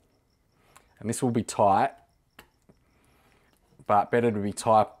 And this will be tight, but better to be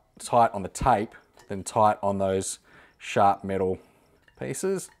tight on the tape than tight on those sharp metal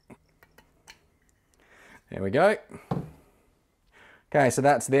pieces. There we go. Okay, so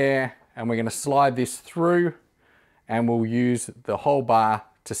that's there, and we're going to slide this through, and we'll use the whole bar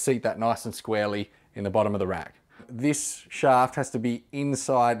to seat that nice and squarely in the bottom of the rack. This shaft has to be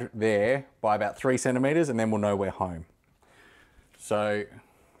inside there by about 3 centimeters, and then we'll know we're home. So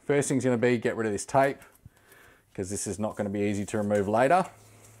first thing's going to be get rid of this tape, because this is not going to be easy to remove later.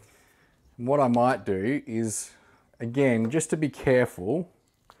 And what I might do is, again, just to be careful,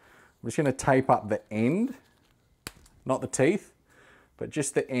 I'm just going to tape up the end, not the teeth, but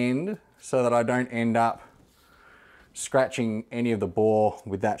just the end, so that I don't end up scratching any of the bore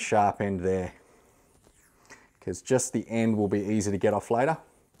with that sharp end there. Because just the end will be easy to get off later,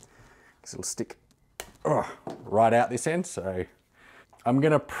 because it'll stick right out this end. So I'm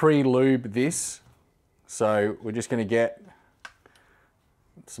going to pre-lube this. So we're just going to get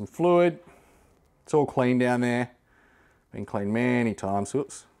some fluid. It's all clean down there. Been cleaned many times.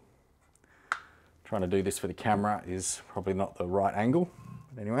 Whoops. Trying to do this for the camera is probably not the right angle.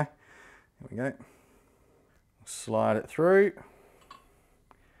 But anyway, here we go. Slide it through.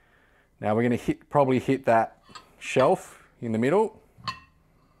 Now we're going to probably hit that shelf in the middle.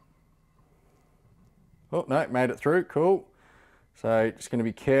 Oh no, made it through, cool. So just going to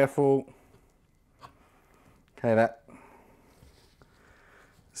be careful. Okay, that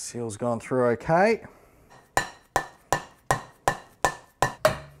seal's gone through okay.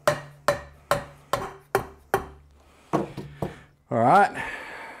 All right,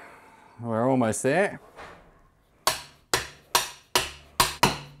 we're almost there.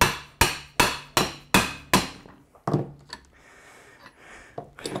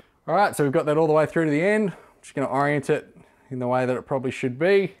 All right, so we've got that all the way through to the end. I'm just going to orient it in the way that it probably should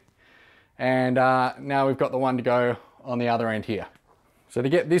be. And now we've got the one to go on the other end here. So to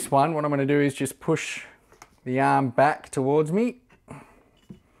get this one, what I'm going to do is just push the arm back towards me.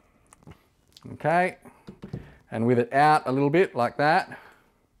 Okay, and with it out a little bit like that,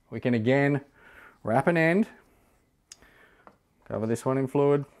 we can again wrap an end, cover this one in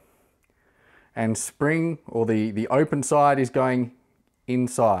fluid, and spring, or the open side is going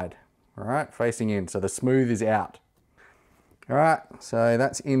inside, all right, facing in, so the smooth is out. All right, so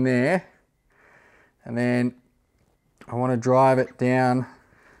that's in there, and then I want to drive it down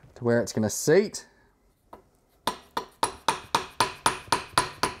to where it's going to seat.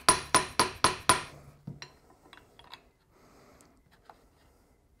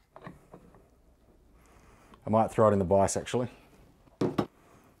 I might throw it in the vise actually.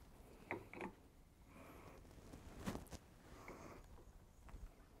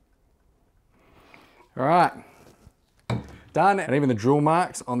 All right, done. And even the drill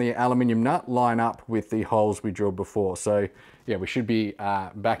marks on the aluminium nut line up with the holes we drilled before. So yeah, we should be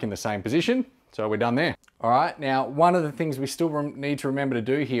back in the same position. So we're done there. All right, now one of the things we still need to remember to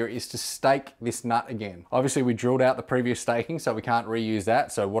do here is to stake this nut again. Obviously we drilled out the previous staking, so we can't reuse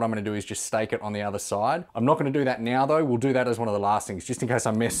that. So what I'm gonna do is just stake it on the other side. I'm not gonna do that now though. We'll do that as one of the last things, just in case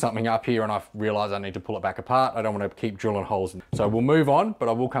I mess something up here and I realize I need to pull it back apart. I don't wanna keep drilling holes. So we'll move on, but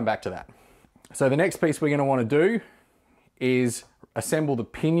I will come back to that. So the next piece we're gonna wanna do is assemble the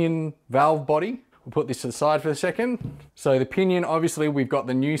pinion valve body. We'll put this to the side for a second. So the pinion, obviously we've got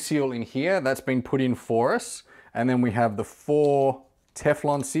the new seal in here that's been put in for us. And then we have the 4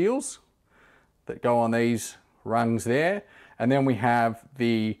 Teflon seals that go on these rungs there. And then we have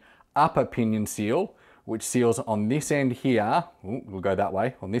the upper pinion seal, which seals on this end here. Ooh, we'll go that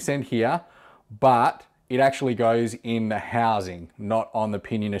way, on this end here, but it actually goes in the housing, not on the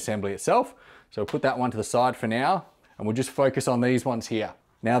pinion assembly itself. So we'll put that one to the side for now, and we'll just focus on these ones here.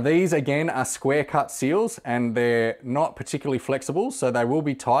 Now these again are square cut seals and they're not particularly flexible, so they will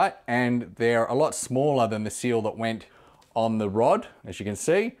be tight, and they're a lot smaller than the seal that went on the rod, as you can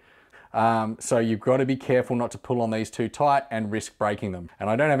see. So you've got to be careful not to pull on these too tight and risk breaking them. And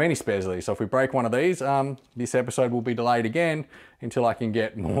I don't have any spares of these, so if we break one of these, this episode will be delayed again until I can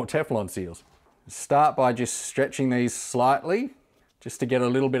get more Teflon seals. Start by just stretching these slightly, just to get a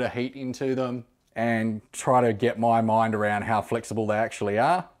little bit of heat into them and try to get my mind around how flexible they actually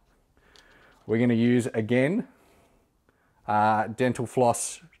are. We're going to use, again, dental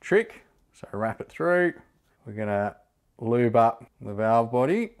floss trick. So wrap it through. We're going to lube up the valve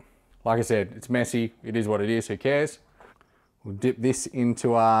body. Like I said, it's messy. It is what it is. Who cares? We'll dip this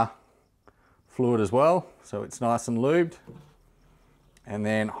into our fluid as well, so it's nice and lubed. And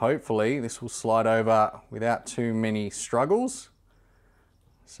then hopefully this will slide over without too many struggles.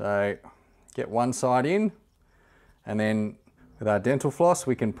 So get one side in, and then with our dental floss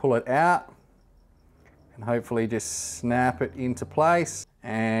we can pull it out and hopefully just snap it into place.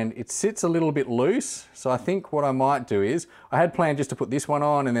 And it sits a little bit loose, so I think what I might do is, I had planned just to put this one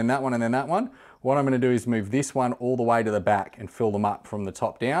on and then that one and then that one. What I'm going to do is move this one all the way to the back and fill them up from the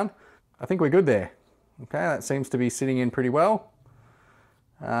top down. I think we're good there. Okay, that seems to be sitting in pretty well.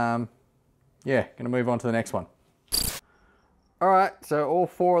 Yeah, going to move on to the next one. All right, so all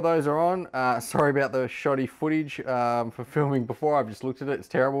 4 of those are on. Sorry about the shoddy footage for filming before. I've just looked at it, it's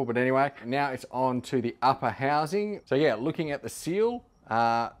terrible, but anyway. Now it's on to the upper housing. So yeah, looking at the seal,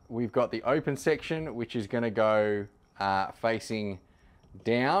 we've got the open section, which is gonna go facing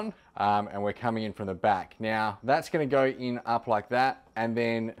down, and we're coming in from the back. Now, that's gonna go in up like that, and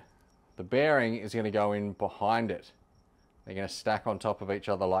then the bearing is gonna go in behind it. They're gonna stack on top of each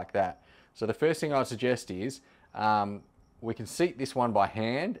other like that. So the first thing I'd suggest is, we can seat this one by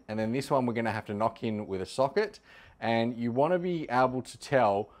hand, and then this one we're gonna have to knock in with a socket, and you wanna be able to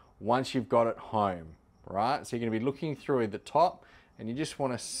tell once you've got it home, right? So you're gonna be looking through the top, and you just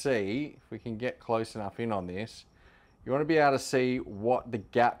wanna see, if we can get close enough in on this, you wanna be able to see what the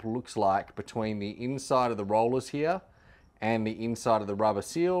gap looks like between the inside of the rollers here and the inside of the rubber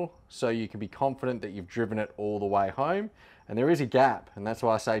seal, so you can be confident that you've driven it all the way home. And there is a gap, and that's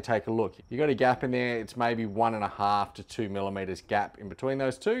why I say take a look. You got a gap in there, it's maybe 1.5 to 2 millimeters gap in between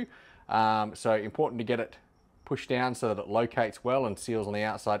those two. So important to get it pushed down so that it locates well and seals on the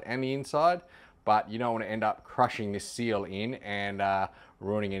outside and the inside, but you don't want to end up crushing this seal in and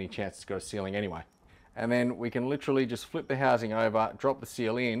ruining any chance it's got a sealing anyway. And then we can literally just flip the housing over, drop the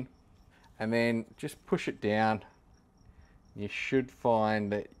seal in, and then just push it down. You should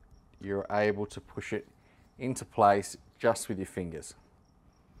find that you're able to push it into place just with your fingers.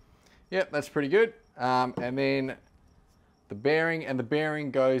 Yep, that's pretty good. And then the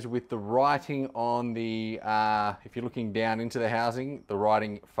bearing goes with the writing on the, if you're looking down into the housing, the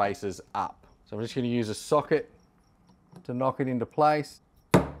writing faces up. So I'm just going to use a socket to knock it into place.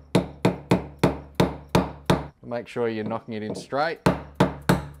 Make sure you're knocking it in straight. All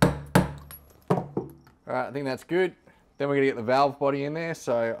right, I think that's good. Then we're going to get the valve body in there,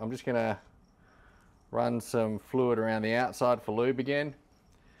 so I'm just going to run some fluid around the outside for lube again.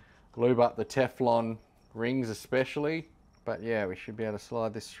 Lube up the Teflon rings especially, but yeah, we should be able to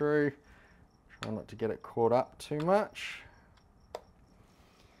slide this through. Try not to get it caught up too much.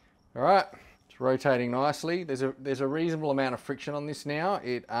 All right, it's rotating nicely. There's a reasonable amount of friction on this now.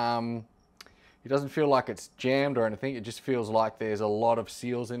 It doesn't feel like it's jammed or anything. It just feels like there's a lot of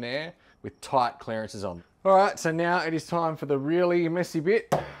seals in there with tight clearances on. All right, so now it is time for the really messy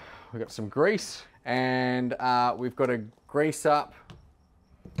bit. We've got some grease, and we've got to grease up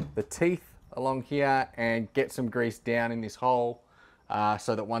the teeth along here and get some grease down in this hole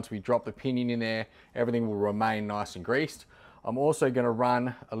so that once we drop the pinion in there, everything will remain nice and greased. I'm also going to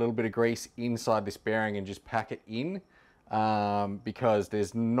run a little bit of grease inside this bearing and just pack it in because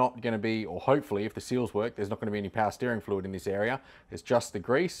there's not going to be, or hopefully if the seals work, there's not going to be any power steering fluid in this area. It's just the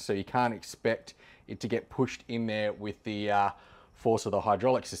grease, so you can't expect it to get pushed in there with the force of the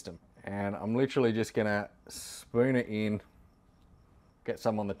hydraulic system. And I'm literally just going to spoon it in, get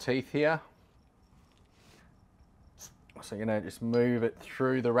some on the teeth here. So you're going to just move it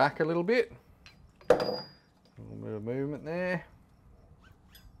through the rack a little bit. A little bit of movement there.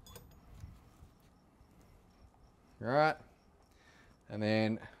 Right, and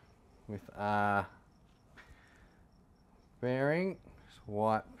then with our bearing, just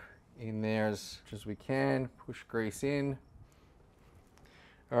wipe in there as much as we can, push grease in.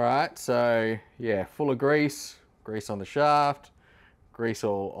 All right, so yeah, full of grease, grease on the shaft, grease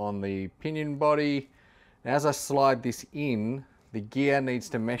all on the pinion body. Now, as I slide this in, the gear needs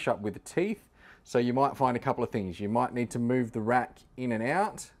to mesh up with the teeth, so you might find a couple of things. You might need to move the rack in and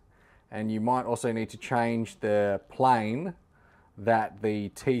out, and you might also need to change the plane that the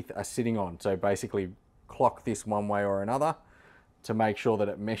teeth are sitting on. So basically clock this one way or another to make sure that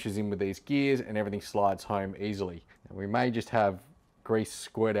it meshes in with these gears and everything slides home easily. And we may just have grease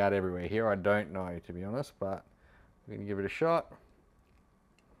squirt out everywhere here. I don't know, to be honest, but we're gonna give it a shot.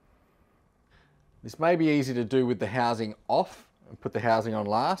 This may be easy to do with the housing off and put the housing on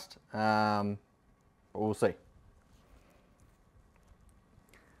last. We'll see.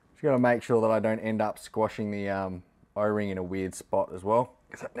 Just got to make sure that I don't end up squashing the O-ring in a weird spot as well,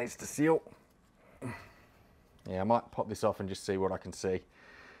 because that needs to seal. Yeah, I might pop this off and just see what I can see.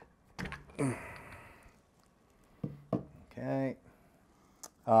 Okay.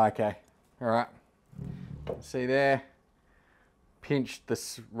 Oh, okay. All right. See there? Pinched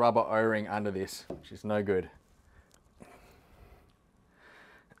this rubber O-ring under this, which is no good.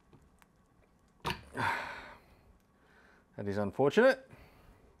 That is unfortunate.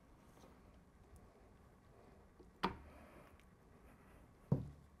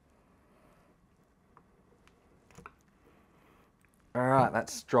 All right,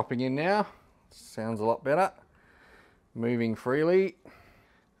 that's dropping in now. Sounds a lot better. Moving freely.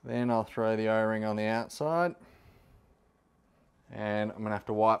 Then I'll throw the O-ring on the outside. And I'm gonna have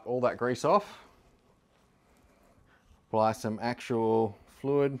to wipe all that grease off. Apply some actual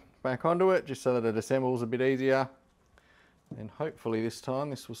fluid back onto it, just so that it assembles a bit easier. And hopefully this time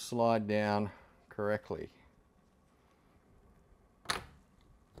this will slide down correctly.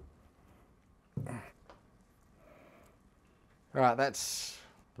 All right, that's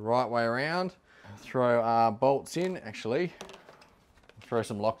the right way around. Throw our bolts in, actually. Throw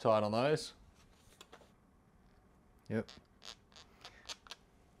some Loctite on those. Yep.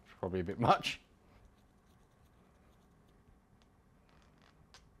 Probably a bit much.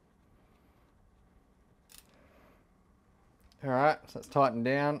 All right, so it's tightened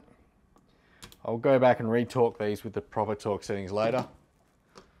down. I'll go back and re-torque these with the proper torque settings later.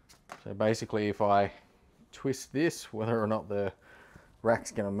 So basically, if I twist this, whether or not the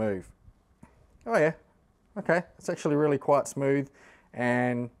rack's gonna move. Oh yeah, okay, it's actually really quite smooth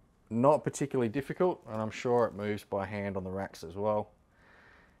and not particularly difficult, and I'm sure it moves by hand on the racks as well.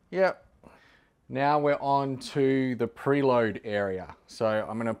 Yep. Now we're on to the preload area. So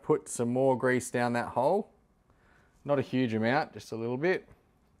I'm gonna put some more grease down that hole. Not a huge amount, just a little bit.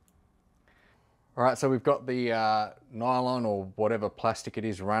 All right, so we've got the nylon or whatever plastic it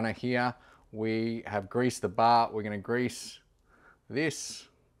is runner here. We have greased the bar. We're gonna grease this.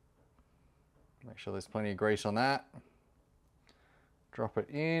 Make sure there's plenty of grease on that. Drop it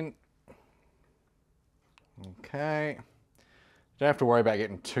in. Okay. Don't have to worry about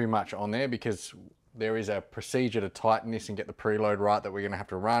getting too much on there because there is a procedure to tighten this and get the preload right that we're gonna have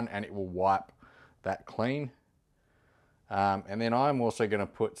to run, and it will wipe that clean. And then I'm also gonna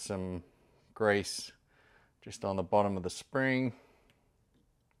put some grease just on the bottom of the spring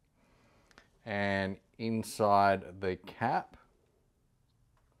and inside the cap,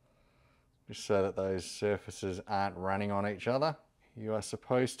 just so that those surfaces aren't running on each other. You are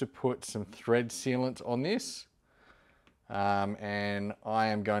supposed to put some thread sealant on this, and I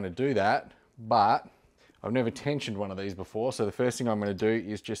am going to do that, but I've never tensioned one of these before, so the first thing I'm going to do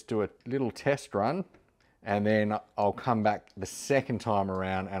is just do a little test run, and then I'll come back the second time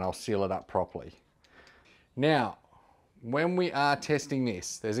around and I'll seal it up properly. Now, when we are testing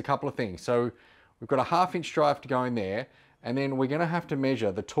this, there's a couple of things. So we've got a 1/2 inch drive to go in there, and then we're gonna have to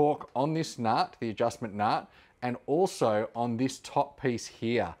measure the torque on this nut, the adjustment nut, and also on this top piece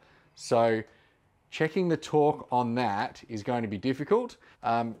here. So checking the torque on that is going to be difficult.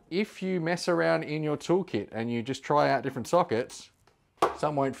 If you mess around in your toolkit and you just try out different sockets,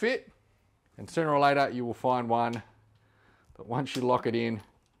 some won't fit, and sooner or later you will find one But once you lock it in,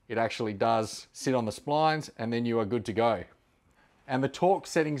 it actually does sit on the splines and then you are good to go. And the torque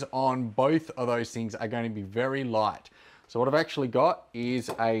settings on both of those things are going to be very light. So what I've actually got is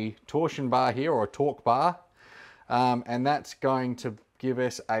a torsion bar here, or a torque bar, and that's going to give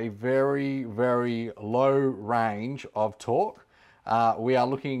us a very, very low range of torque. We are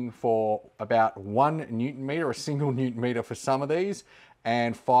looking for about 1 Newton meter, a single Newton meter for some of these,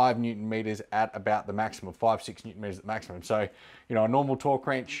 and 5 Newton meters at about the maximum, 5-6 Newton meters at the maximum. So, you know, a normal torque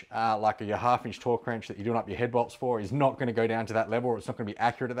wrench, like your 1/2 inch torque wrench that you're doing up your head bolts for, is not going to go down to that level, or it's not going to be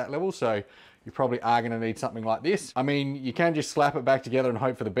accurate at that level. So you probably are going to need something like this. I mean, you can just slap it back together and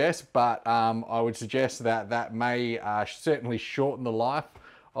hope for the best, but I would suggest that that may certainly shorten the life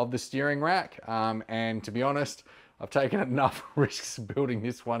of the steering rack. And to be honest, I've taken enough risks building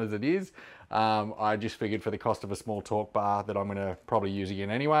this one as it is. I just figured for the cost of a small torque bar that I'm gonna probably use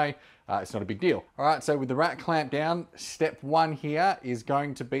again anyway, it's not a big deal. All right, so with the rack clamped down, step 1 here is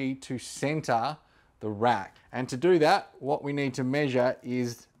going to be to center the rack. And to do that, what we need to measure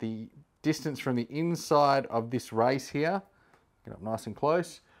is the distance from the inside of this race here, get up nice and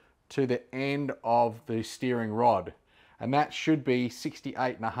close, to the end of the steering rod. And that should be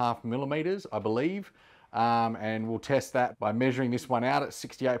 68.5 millimeters, I believe. And we'll test that by measuring this one out at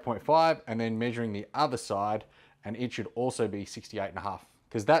 68.5 and then measuring the other side, and it should also be 68.5,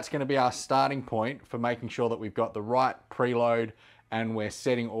 because that's going to be our starting point for making sure that we've got the right preload and we're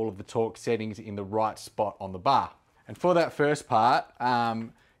setting all of the torque settings in the right spot on the bar. And for that first part,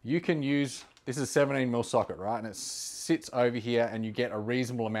 you can use, this is a 17mm socket, right? And it sits over here and you get a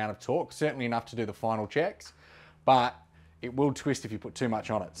reasonable amount of torque, certainly enough to do the final checks, but it will twist if you put too much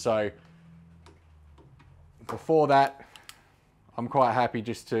on it. So before that, I'm quite happy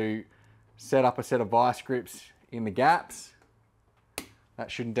just to set up a set of vice grips in the gaps. That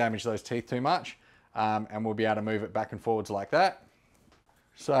shouldn't damage those teeth too much, and we'll be able to move it back and forwards like that.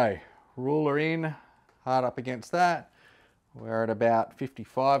 So ruler in, hard up against that. We're at about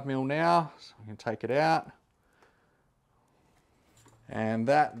 55mm now, so I can take it out. And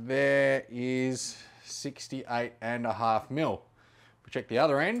that there is 68.5mm. We check the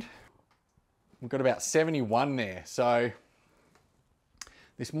other end. We've got about 71 there. So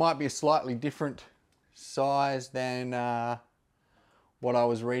this might be a slightly different size than what I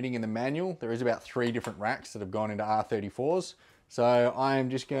was reading in the manual. There is about 3 different racks that have gone into R34s. So I am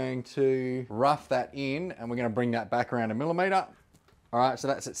just going to rough that in, and we're going to bring that back around a millimeter. All right, so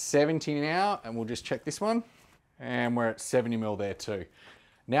that's at 70 now, and we'll just check this one. And we're at 70mm there too.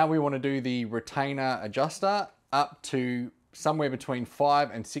 Now we want to do the retainer adjuster up to somewhere between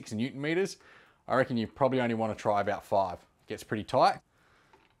 5 and 6 Newton meters. I reckon you probably only want to try about 5. It gets pretty tight.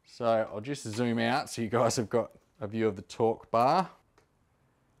 So I'll just zoom out so you guys have got a view of the torque bar.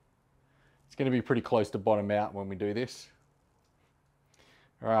 It's going to be pretty close to bottom out when we do this.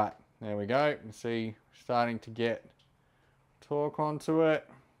 All right, there we go. You can see starting to get torque onto it.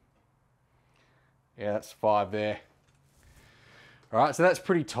 Yeah, that's 5 there. All right, so that's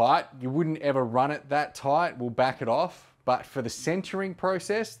pretty tight. You wouldn't ever run it that tight. We'll back it off. But for the centering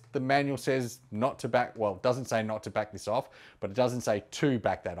process, the manual says not to back, well, it doesn't say not to back this off, but it doesn't say to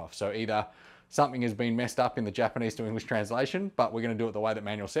back that off. So either something has been messed up in the Japanese to English translation, but we're going to do it the way that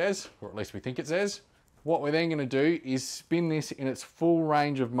manual says, or at least we think it says. What we're then going to do is spin this in its full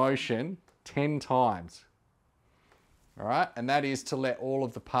range of motion 10 times. All right, and that is to let all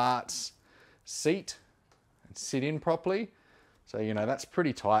of the parts seat and sit in properly. So, you know, that's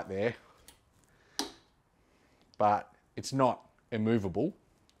pretty tight there, but it's not immovable.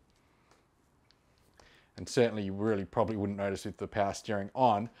 And certainly you really probably wouldn't notice with the power steering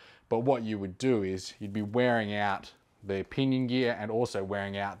on, but what you would do is you'd be wearing out the pinion gear and also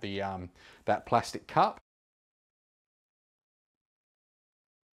wearing out the that plastic cup.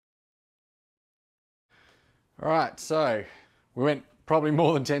 All right, so we went probably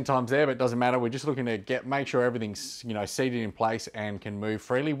more than 10 times there, but it doesn't matter. We're just looking to make sure everything's, you know, seated in place and can move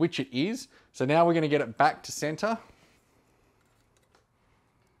freely, which it is. So now we're going to get it back to center.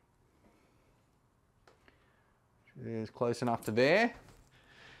 It's close enough to there.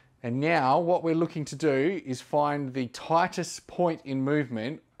 And now what we're looking to do is find the tightest point in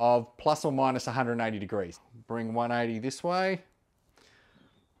movement of plus or minus 180 degrees. Bring 180 this way.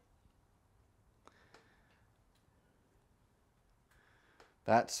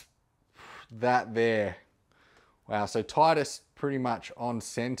 That's that there. Wow, so tightest pretty much on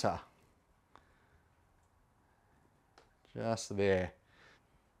center. Just there.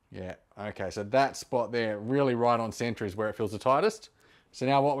 Yeah, okay, so that spot there, really right on center, is where it feels the tightest. So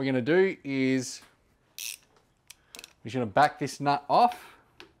now what we're going to do is we're going to back this nut off.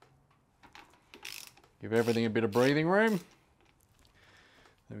 Give everything a bit of breathing room.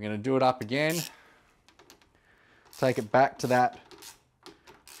 Then we're going to do it up again. Take it back to that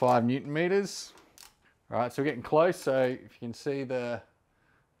 5 Newton meters. All right, so we're getting close. So if you can see the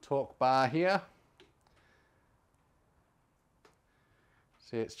torque bar here.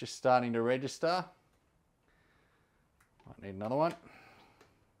 See, it's just starting to register. Might need another one.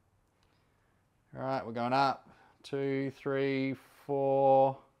 All right, we're going up. 2, 3,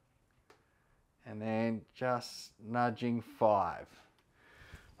 4, and then just nudging 5.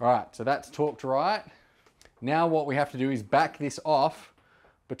 All right, so that's torqued right. Now what we have to do is back this off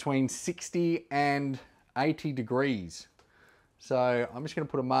between 60 and 80 degrees. So I'm just going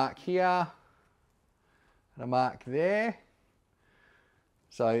to put a mark here and a mark there.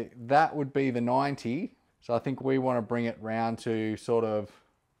 So that would be the 90. So I think we want to bring it round to sort of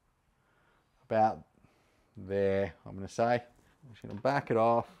about there, I'm going to say. I'm just going to back it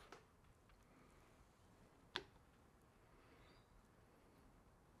off.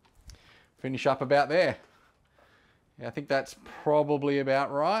 Finish up about there. Yeah, I think that's probably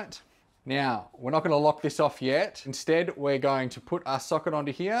about right. Now, we're not going to lock this off yet. Instead, we're going to put our socket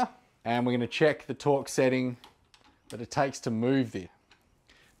onto here and we're going to check the torque setting that it takes to move this.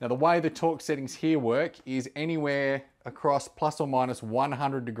 Now, the way the torque settings here work is anywhere across plus or minus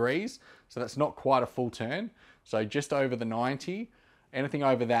 100 degrees. So that's not quite a full turn. So just over the 90, anything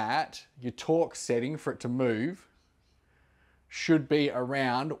over that, your torque setting for it to move should be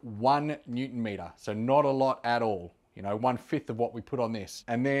around 1 Newton meter. So not a lot at all. You know, 1/5 of what we put on this.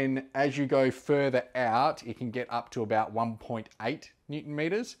 And then as you go further out, it can get up to about 1.8 Newton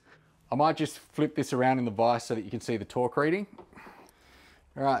meters. I might just flip this around in the vise so that you can see the torque reading.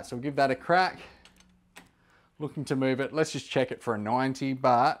 All right, so we'll give that a crack. Looking to move it. Let's just check it for a 90,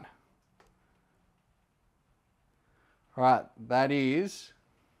 but all right, that is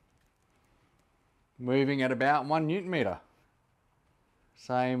moving at about 1 Newton meter.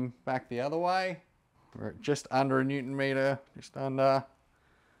 Same back the other way. We're at just under a Newton meter, just under.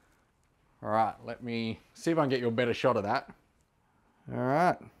 All right, let me see if I can get you a better shot of that. All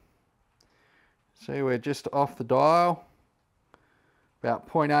right. See, we're just off the dial. About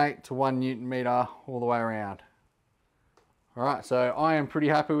 0.8 to 1 Newton meter all the way around. All right, so I am pretty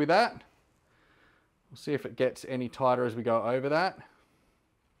happy with that. We'll see if it gets any tighter as we go over that.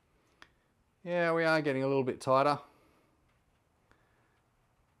 Yeah, we are getting a little bit tighter.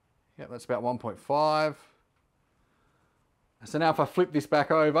 Yep, that's about 1.5. So now if I flip this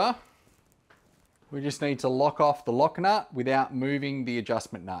back over, we just need to lock off the lock nut without moving the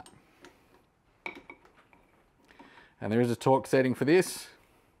adjustment nut. And there is a torque setting for this,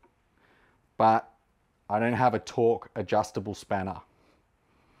 but I don't have a torque adjustable spanner.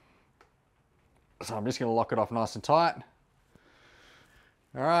 So I'm just going to lock it off nice and tight.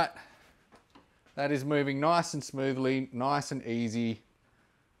 All right, that is moving nice and smoothly, nice and easy.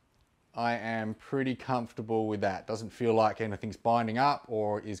 I am pretty comfortable with that. Doesn't feel like anything's binding up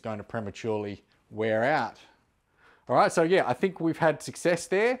or is going to prematurely wear out. All right, so yeah, I think we've had success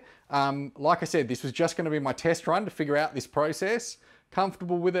there. Like I said, this was just going to be my test run to figure out this process.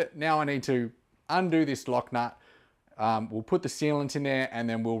 Comfortable with it. Now I need to undo this lock nut. We'll put the sealant in there and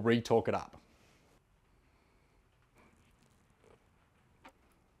then we'll re-torque it up.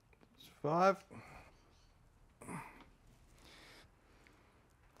 5.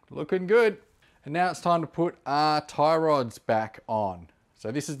 Looking good. And now it's time to put our tie rods back on.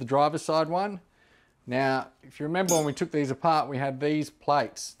 So this is the driver's side one. Now, if you remember when we took these apart, we had these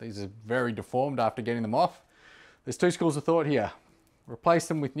plates. These are very deformed after getting them off. There's 2 schools of thought here. Replace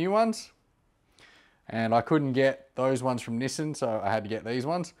them with new ones. And I couldn't get those ones from Nissan, so I had to get these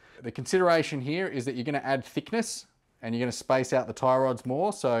ones. The consideration here is that you're going to add thickness and you're going to space out the tie rods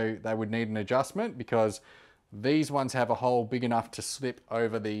more, so they would need an adjustment because these ones have a hole big enough to slip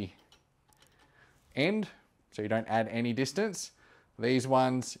over the end, so you don't add any distance. These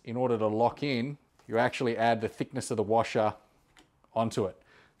ones, in order to lock in, you actually add the thickness of the washer onto it.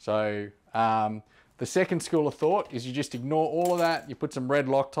 So the second school of thought is you just ignore all of that, you put some red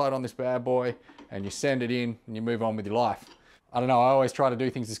Loctite on this bad boy and you send it in and you move on with your life. I don't know, I always try to do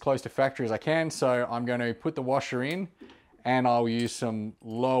things as close to factory as I can, so I'm going to put the washer in and I'll use some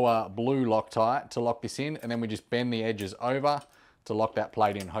lower blue Loctite to lock this in, and then we just bend the edges over to lock that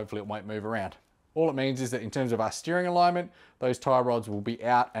plate in. Hopefully it won't move around. All it means is that in terms of our steering alignment, those tie rods will be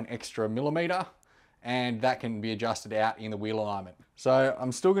out an extra millimeter, and that can be adjusted out in the wheel alignment. So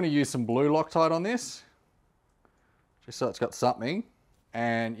I'm still going to use some blue Loctite on this, just so it's got something.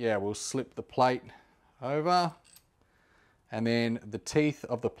 And yeah, we'll slip the plate over, and then the teeth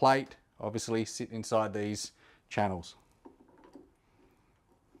of the plate obviously sit inside these channels.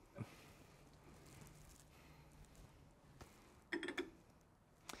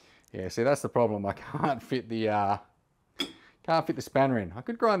 Yeah, see, that's the problem. I can't fit the spanner in. I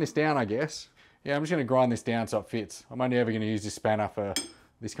could grind this down, I guess. Yeah, I'm just going to grind this down so it fits. I'm only ever going to use this spanner for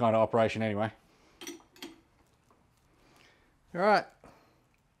this kind of operation anyway. All right,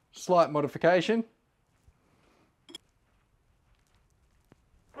 slight modification.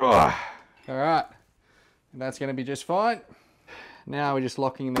 All right, and that's going to be just fine. Now we're just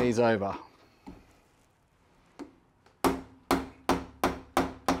locking these over.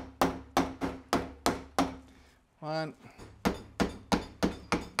 One,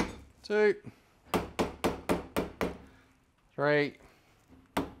 two, three,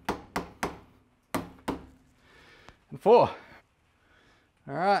 and four.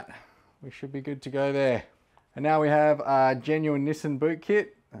 All right, we should be good to go there. And now we have a genuine Nissan boot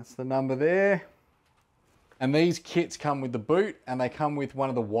kit. That's the number there. And these kits come with the boot, and they come with one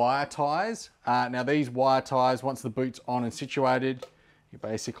of the wire ties. Now these wire ties, once the boot's on and situated, you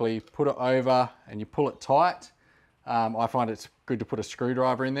basically put it over and you pull it tight. I find it's good to put a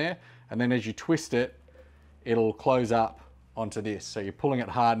screwdriver in there, and then as you twist it, it'll close up onto this. So you're pulling it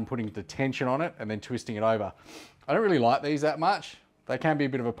hard and putting the tension on it and then twisting it over. I don't really like these that much. They can be a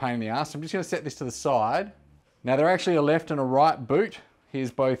bit of a pain in the ass. So I'm just going to set this to the side. Now they're actually a left and a right boot.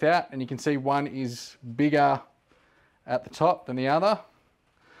 Here's both out, and you can see one is bigger at the top than the other.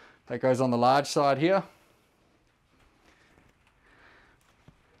 That goes on the large side here.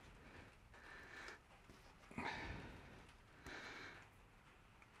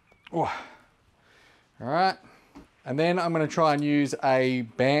 Oh. All right, and then I'm going to try and use a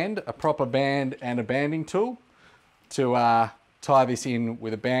band, a proper band and a banding tool to tie this in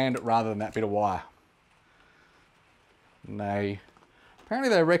with a band rather than that bit of wire. And apparently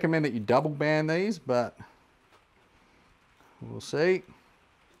they recommend that you double band these, but we'll see.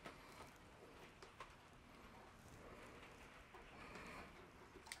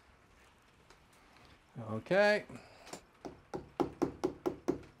 Okay.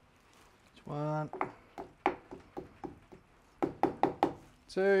 One,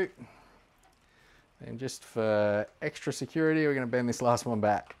 two, and just for extra security, we're going to bend this last one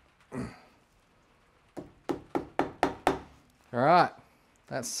back. All right,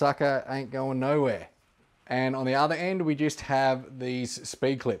 that sucker ain't going nowhere. And on the other end, we just have these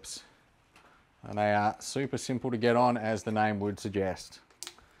speed clips, and they are super simple to get on, as the name would suggest.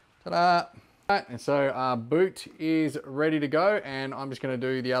 Ta-da! Right, and so our boot is ready to go, and I'm just going to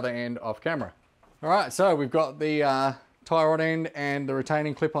do the other end off camera. All right, so we've got the tie rod end and the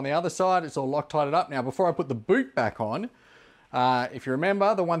retaining clip on the other side. It's all Loctited up. Now, before I put the boot back on, if you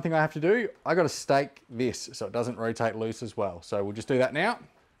remember, the one thing I have to do, I got to stake this so it doesn't rotate loose as well. So we'll just do that now.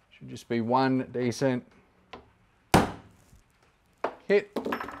 Should just be one decent hit.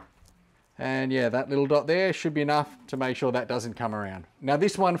 And yeah, that little dot there should be enough to make sure that doesn't come around. Now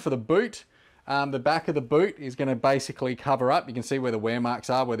this one for the boot, the back of the boot is going to basically cover up. You can see where the wear marks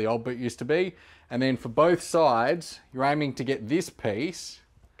are, where the old boot used to be. And then for both sides, you're aiming to get this piece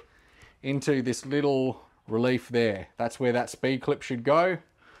into this little relief there. That's where that speed clip should go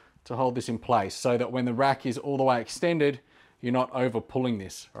to hold this in place, so that when the rack is all the way extended, you're not over pulling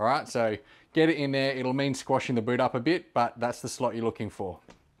this. All right, so get it in there. It'll mean squashing the boot up a bit, but that's the slot you're looking for.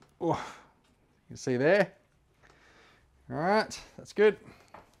 Oh, you can see there. All right, that's good.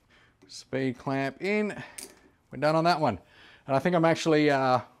 Speed clamp in. We're done on that one. And I think I'm actually,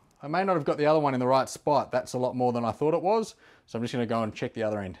 I may not have got the other one in the right spot. That's a lot more than I thought it was. So I'm just gonna go and check the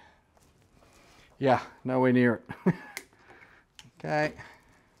other end. Yeah, nowhere near it. Okay.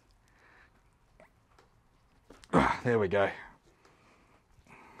 There we go.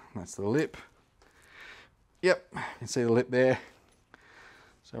 That's the lip. Yep, you can see the lip there.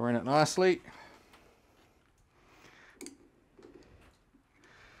 So we're in it nicely.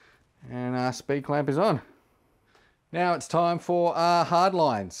 And our speed clamp is on. Now it's time for our hard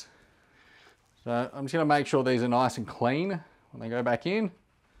lines. So I'm just going to make sure these are nice and clean when they go back in.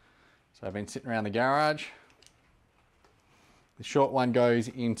 So I've been sitting around the garage. The short one goes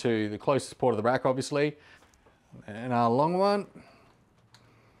into the closest port of the rack, obviously. And our long one.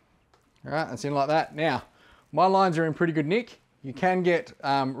 All right, that's in like that. Now, my lines are in pretty good nick. You can get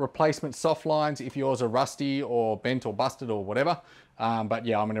replacement soft lines if yours are rusty or bent or busted or whatever. But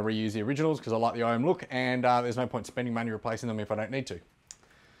yeah, I'm going to reuse the originals because I like the OM look, and there's no point spending money replacing them if I don't need to.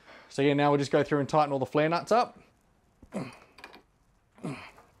 So yeah, now we'll just go through and tighten all the flare nuts up.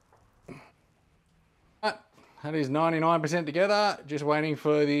 Right, that is 99% together. Just waiting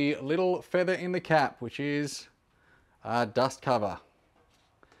for the little feather in the cap, which is a dust cover.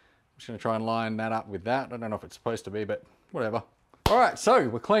 I'm just going to try and line that up with that. I don't know if it's supposed to be, but whatever. All right, so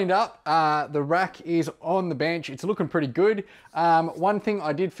we're cleaned up. The rack is on the bench. It's looking pretty good. One thing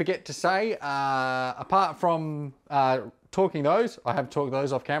I did forget to say, apart from torquing those, I have torqued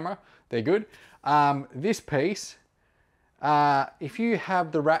those off camera. They're good. This piece, if you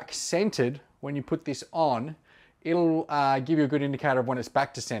have the rack centered when you put this on, it'll give you a good indicator of when it's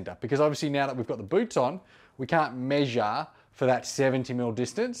back to center, because obviously now that we've got the boots on, we can't measure for that 70mm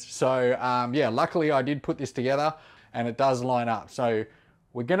distance. So yeah, luckily I did put this together and it does line up. So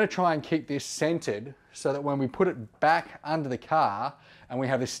we're gonna try and keep this centered so that when we put it back under the car and we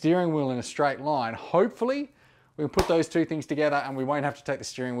have the steering wheel in a straight line, hopefully we can put those two things together and we won't have to take the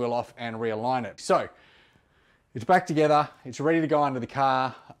steering wheel off and realign it. So it's back together, it's ready to go under the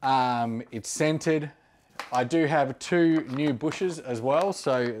car, it's centered. I do have two new bushes as well.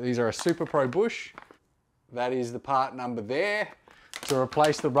 So these are a Super Pro bush. That is the part number there to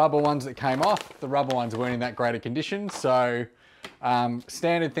replace the rubber ones that came off. The rubber ones weren't in that great a condition. So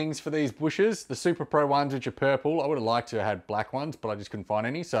standard things for these bushes, the Super Pro ones, which are purple. I would have liked to have had black ones, but I just couldn't find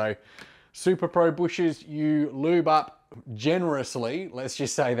any. So Super Pro bushes, you lube up generously, let's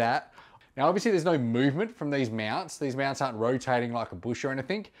just say that. Now, obviously there's no movement from these mounts. These mounts aren't rotating like a bush or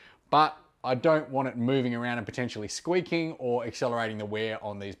anything, but I don't want it moving around and potentially squeaking or accelerating the wear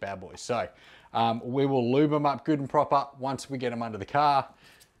on these bad boys. So we will lube them up good and proper once we get them under the car.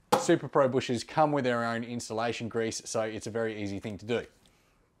 Super Pro bushes come with their own installation grease, so it's a very easy thing to do.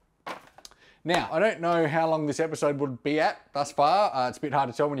 Now, I don't know how long this episode would be at thus far. It's a bit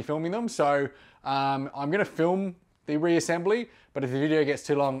hard to tell when you're filming them. So I'm gonna film the reassembly, but if the video gets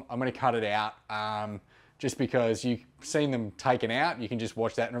too long, I'm gonna cut it out. Just because you've seen them taken out, you can just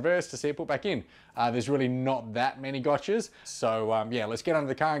watch that in reverse to see it put back in. There's really not that many gotchas. So yeah, let's get under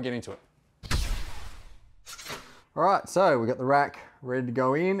the car and get into it. All right, so we've got the rack ready to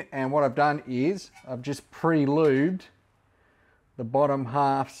go in, and what I've done is I've just pre-lubed the bottom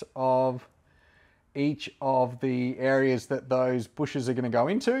halves of each of the areas that those bushes are gonna go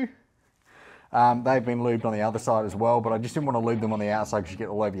into. They've been lubed on the other side as well, but I just didn't want to lube them on the outside because you get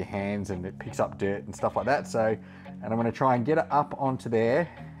all over your hands and it picks up dirt and stuff like that. So, and I'm going to try and get it up onto there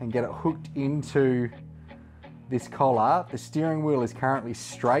and get it hooked into this collar. The steering wheel is currently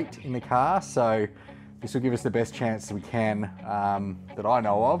straight in the car, so this will give us the best chance we can that I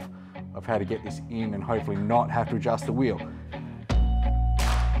know of how to get this in and hopefully not have to adjust the wheel.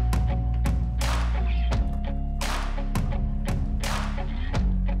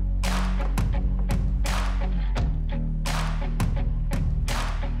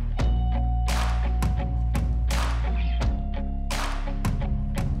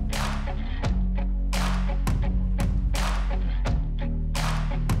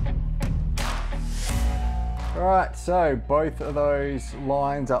 Alright, so both of those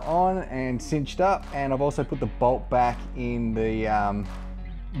lines are on and cinched up, and I've also put the bolt back in the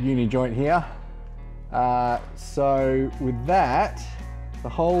uni joint here. So with that, the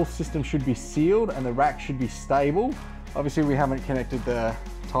whole system should be sealed and the rack should be stable. Obviously we haven't connected the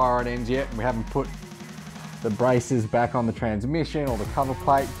tie rod ends yet, and we haven't put the braces back on the transmission or the cover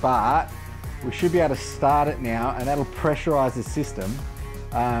plate, but we should be able to start it now, and that'll pressurize the system.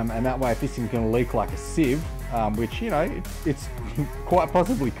 And that way, if this thing's going to leak like a sieve, which, you know, it's quite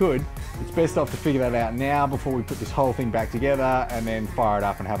possibly could, it's best off to figure that out now before we put this whole thing back together and then fire it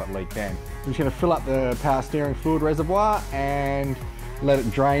up and have it leak then. I'm just going to fill up the power steering fluid reservoir and let it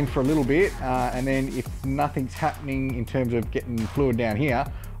drain for a little bit, and then if nothing's happening in terms of getting fluid down here,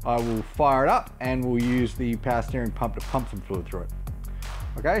 I will fire it up and we'll use the power steering pump to pump some fluid through it.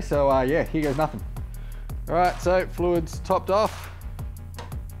 Okay, so yeah, here goes nothing. All right, so fluid's topped off.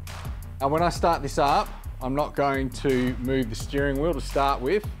 And when I start this up, I'm not going to move the steering wheel to start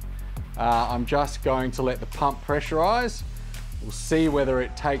with. I'm just going to let the pump pressurize. We'll see whether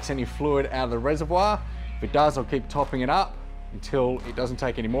it takes any fluid out of the reservoir. If it does, I'll keep topping it up until it doesn't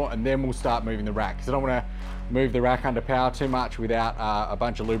take any more, and then we'll start moving the rack, because I don't want to move the rack under power too much without a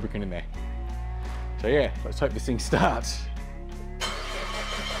bunch of lubricant in there. So yeah, let's hope this thing starts.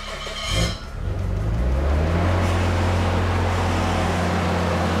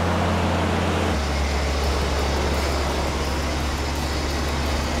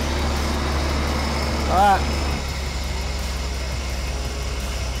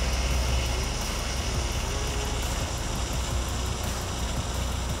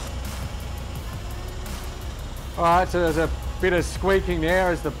 All right, so there's a bit of squeaking there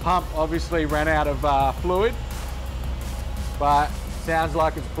as the pump obviously ran out of fluid, but sounds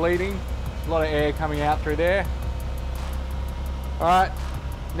like it's bleeding. A lot of air coming out through there. All right,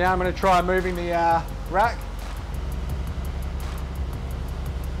 now I'm going to try moving the rack.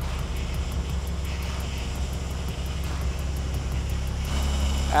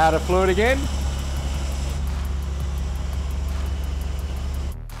 Out of fluid again.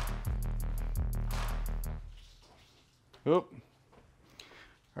 Oop.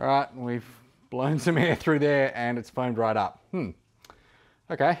 All right, we've blown some air through there and it's foamed right up.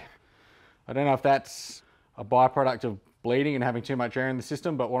 Okay. I don't know if that's a byproduct of bleeding and having too much air in the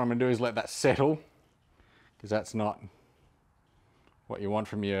system, but what I'm gonna do is let that settle, because that's not what you want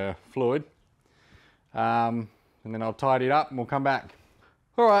from your fluid. And then I'll tidy it up and we'll come back.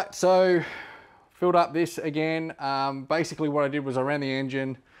 All right, so filled up this again. Basically what I did was I ran the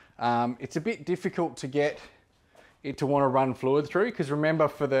engine. It's a bit difficult to get it to want to run fluid through, because remember,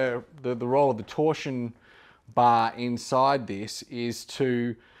 for the role of the torsion bar inside this is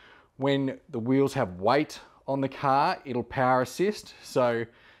to, when the wheels have weight on the car, it'll power assist. So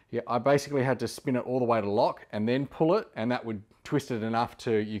yeah, I basically had to spin it all the way to lock and then pull it, and that would twist it enough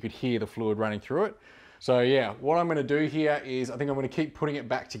to, you could hear the fluid running through it. So yeah, what I'm gonna do here is I think I'm gonna keep putting it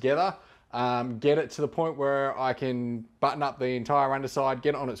back together, get it to the point where I can button up the entire underside, get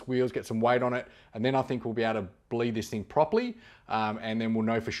it on its wheels, get some weight on it, and then I think we'll be able to bleed this thing properly, and then we'll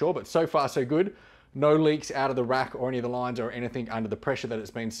know for sure. But so far so good. No leaks out of the rack or any of the lines or anything under the pressure that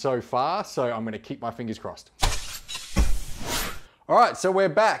it's been so far, so I'm gonna keep my fingers crossed. All right, so we're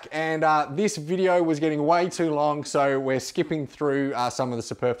back, and this video was getting way too long, so we're skipping through some of the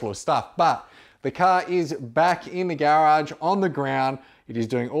superfluous stuff, but the car is back in the garage on the ground. It is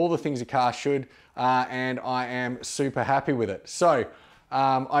doing all the things a car should, and I am super happy with it. So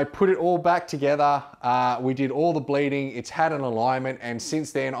I put it all back together. We did all the bleeding. It's had an alignment, and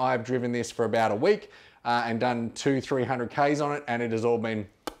since then I've driven this for about a week and done 200-300 Ks on it, and it has all been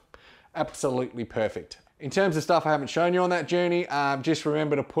absolutely perfect. In terms of stuff I haven't shown you on that journey, just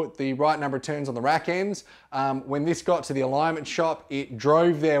remember to put the right number of turns on the rack ends. When this got to the alignment shop, it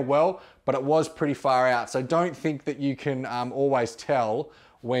drove there well, but it was pretty far out. So don't think that you can always tell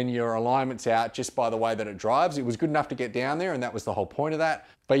when your alignment's out just by the way that it drives. It was good enough to get down there, and that was the whole point of that.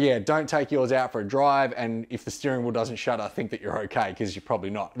 But yeah, don't take yours out for a drive, and if the steering wheel doesn't shut, I think that you're okay, because you're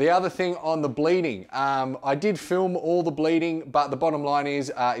probably not. The other thing on the bleeding, I did film all the bleeding, but the bottom line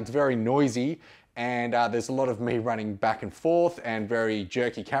is it's very noisy, and there's a lot of me running back and forth and very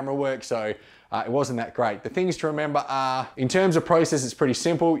jerky camera work, so it wasn't that great. The things to remember are, in terms of process, it's pretty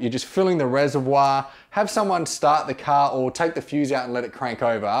simple. You're just filling the reservoir, have someone start the car or take the fuse out and let it crank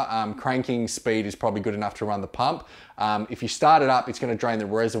over. Cranking speed is probably good enough to run the pump. If you start it up, it's gonna drain the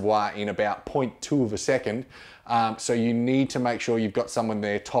reservoir in about 0.2 of a second. So you need to make sure you've got someone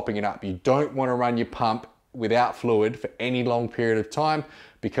there topping it up. You don't wanna run your pump without fluid for any long period of time,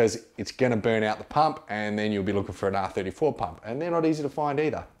 because it's gonna burn out the pump, and then you'll be looking for an R34 pump, and they're not easy to find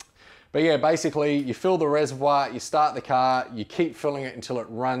either. But yeah, basically you fill the reservoir, you start the car, you keep filling it until it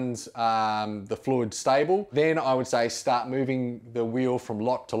runs the fluid stable. Then I would say start moving the wheel from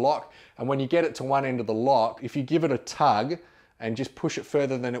lock to lock. And when you get it to one end of the lock, if you give it a tug and just push it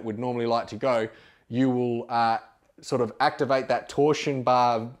further than it would normally like to go, you will sort of activate that torsion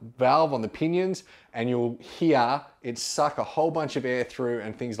bar valve on the pinions, and you'll hear it suck a whole bunch of air through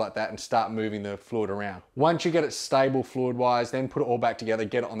and things like that and start moving the fluid around. Once you get it stable fluid wise, then put it all back together,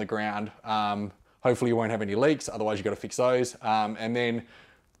 get it on the ground. Hopefully you won't have any leaks, otherwise you've got to fix those. And then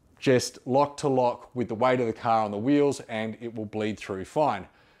just lock to lock with the weight of the car on the wheels, and it will bleed through fine.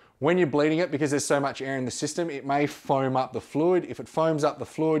 When you're bleeding it, because there's so much air in the system, it may foam up the fluid. If it foams up the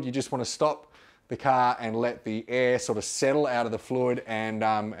fluid, you just want to stop the car and let the air sort of settle out of the fluid, and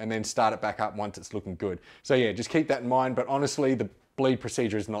then start it back up once it's looking good. So yeah, just keep that in mind, but honestly, the bleed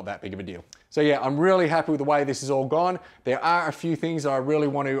procedure is not that big of a deal. So yeah, I'm really happy with the way this has all gone. There are a few things that I really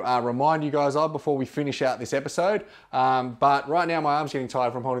want to remind you guys of before we finish out this episode, but right now my arm's getting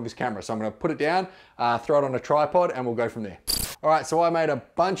tired from holding this camera, so I'm gonna put it down, throw it on a tripod, and we'll go from there. All right, so I made a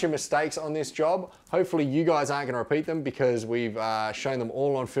bunch of mistakes on this job. Hopefully you guys aren't gonna repeat them, because we've shown them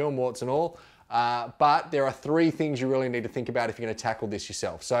all on film, warts and all. But there are 3 things you really need to think about if you're going to tackle this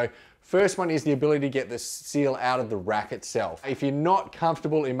yourself. So first one is the ability to get the seal out of the rack itself. If you're not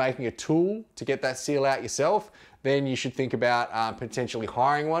comfortable in making a tool to get that seal out yourself, then you should think about potentially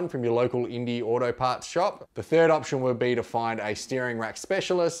hiring one from your local indie auto parts shop. The third option would be to find a steering rack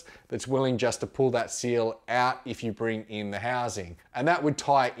specialist that's willing just to pull that seal out if you bring in the housing. And that would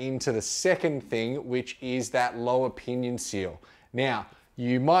tie into the second thing, which is that lower pinion seal. Now,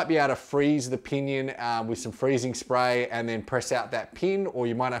 you might be able to freeze the pinion with some freezing spray and then press out that pin, or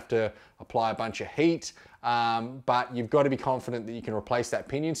you might have to apply a bunch of heat but you've got to be confident that you can replace that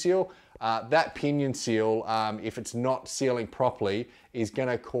pinion seal. That pinion seal, if it's not sealing properly, is going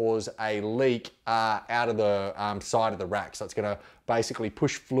to cause a leak out of the side of the rack. So it's going to basically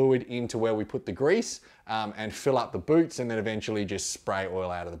push fluid into where we put the grease and fill up the boots, and then eventually just spray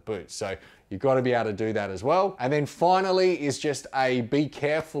oil out of the boots. So you've got to be able to do that as well. And then finally is just a be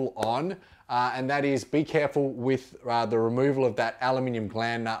careful on, and that is be careful with the removal of that aluminium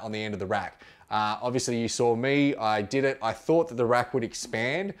gland nut on the end of the rack. Obviously you saw me, I did it. I thought that the rack would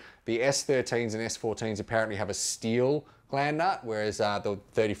expand. The S13s and S14s apparently have a steel gland nut, whereas the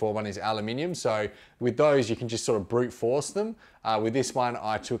 34 one is aluminium. So with those, you can just sort of brute force them. With this one,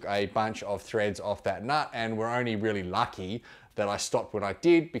 I took a bunch of threads off that nut, and we're only really lucky that I stopped when I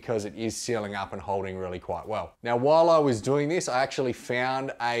did, because it is sealing up and holding really quite well. Now, while I was doing this, I actually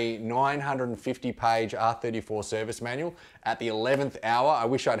found a 950 page R34 service manual at the 11th hour. I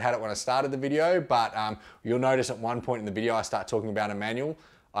wish I'd had it when I started the video, but you'll notice at one point in the video, I start talking about a manual.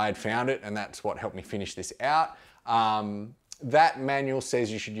 I had found it, and that's what helped me finish this out. That manual says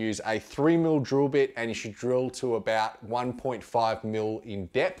you should use a 3mm drill bit, and you should drill to about 1.5mm in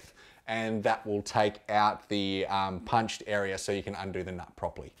depth, and that will take out the punched area so you can undo the nut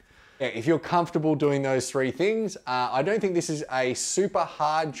properly. Yeah, if you're comfortable doing those three things, I don't think this is a super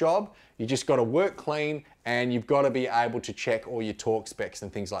hard job. You just got to work clean, and you've got to be able to check all your torque specs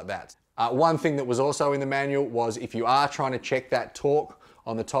and things like that. One thing that was also in the manual was if you are trying to check that torque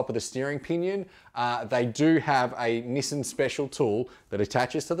on the top of the steering pinion, they do have a Nissan special tool that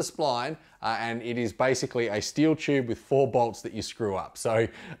attaches to the spline, and it is basically a steel tube with 4 bolts that you screw up. So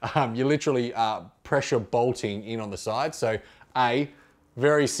you're literally pressure bolting in on the side. So A,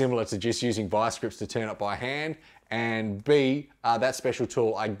 very similar to just using vice grips to turn it by hand, and B, that special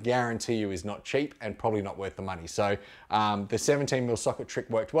tool, I guarantee you, is not cheap and probably not worth the money. So the 17mm socket trick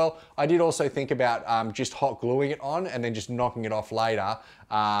worked well. I did also think about just hot gluing it on and then just knocking it off later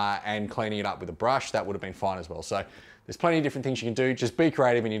and cleaning it up with a brush. That would have been fine as well. So there's plenty of different things you can do. Just be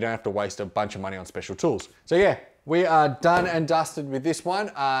creative, and you don't have to waste a bunch of money on special tools. So yeah, we are done and dusted with this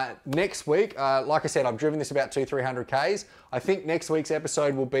one. Next week, like I said, I've driven this about 200-300 Ks. I think next week's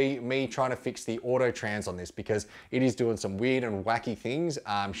episode will be me trying to fix the auto trans on this, because it is doing some weird and wacky things,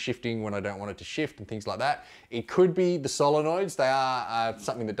 shifting when I don't want it to shift and things like that. It could be the solenoids. They are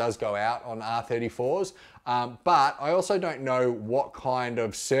something that does go out on R34s, but I also don't know what kind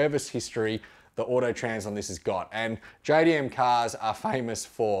of service history the auto trans on this has got. And JDM cars are famous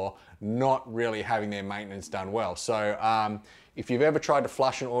for not really having their maintenance done well. So if you've ever tried to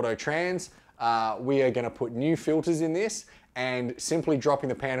flush an auto trans, we are going to put new filters in this, and simply dropping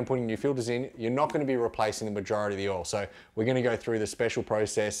the pan and putting new filters in, you're not going to be replacing the majority of the oil. So we're going to go through the special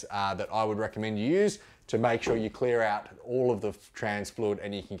process that I would recommend you use to make sure you clear out all of the trans fluid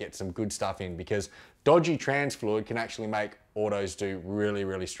and you can get some good stuff in, because dodgy trans fluid can actually make autos do really,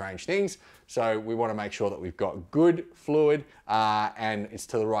 really strange things. So we want to make sure that we've got good fluid and it's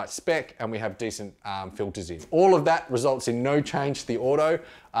to the right spec, and we have decent filters in. All of that results in no change to the auto.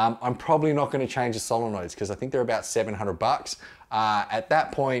 I'm probably not going to change the solenoids, because I think they're about 700 bucks. At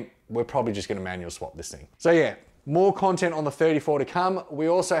that point, we're probably just going to manual swap this thing. So yeah, more content on the 34 to come. We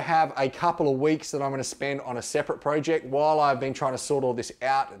also have a couple of weeks that I'm going to spend on a separate project while I've been trying to sort all this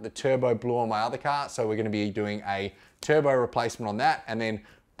out. The turbo blew on my other car, so we're going to be doing a turbo replacement on that, and then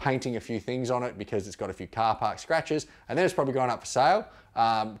painting a few things on it because it's got a few car park scratches, and then it's probably going up for sale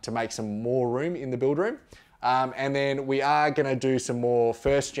to make some more room in the build room. And then we are going to do some more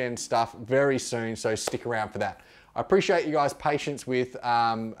first gen stuff very soon, so stick around for that. I appreciate you guys' patience with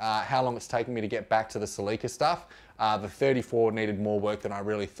how long it's taken me to get back to the Celica stuff. The 34 needed more work than I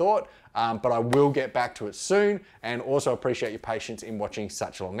really thought, but I will get back to it soon, and also appreciate your patience in watching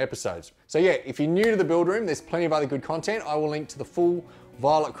such long episodes. So yeah, if you're new to the build room, there's plenty of other good content. I will link to the full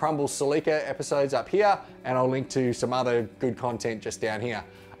Violet Crumble Celica episodes up here, and I'll link to some other good content just down here.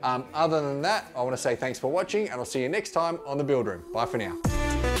 Other than that, I want to say thanks for watching, and I'll see you next time on the build room. Bye for now.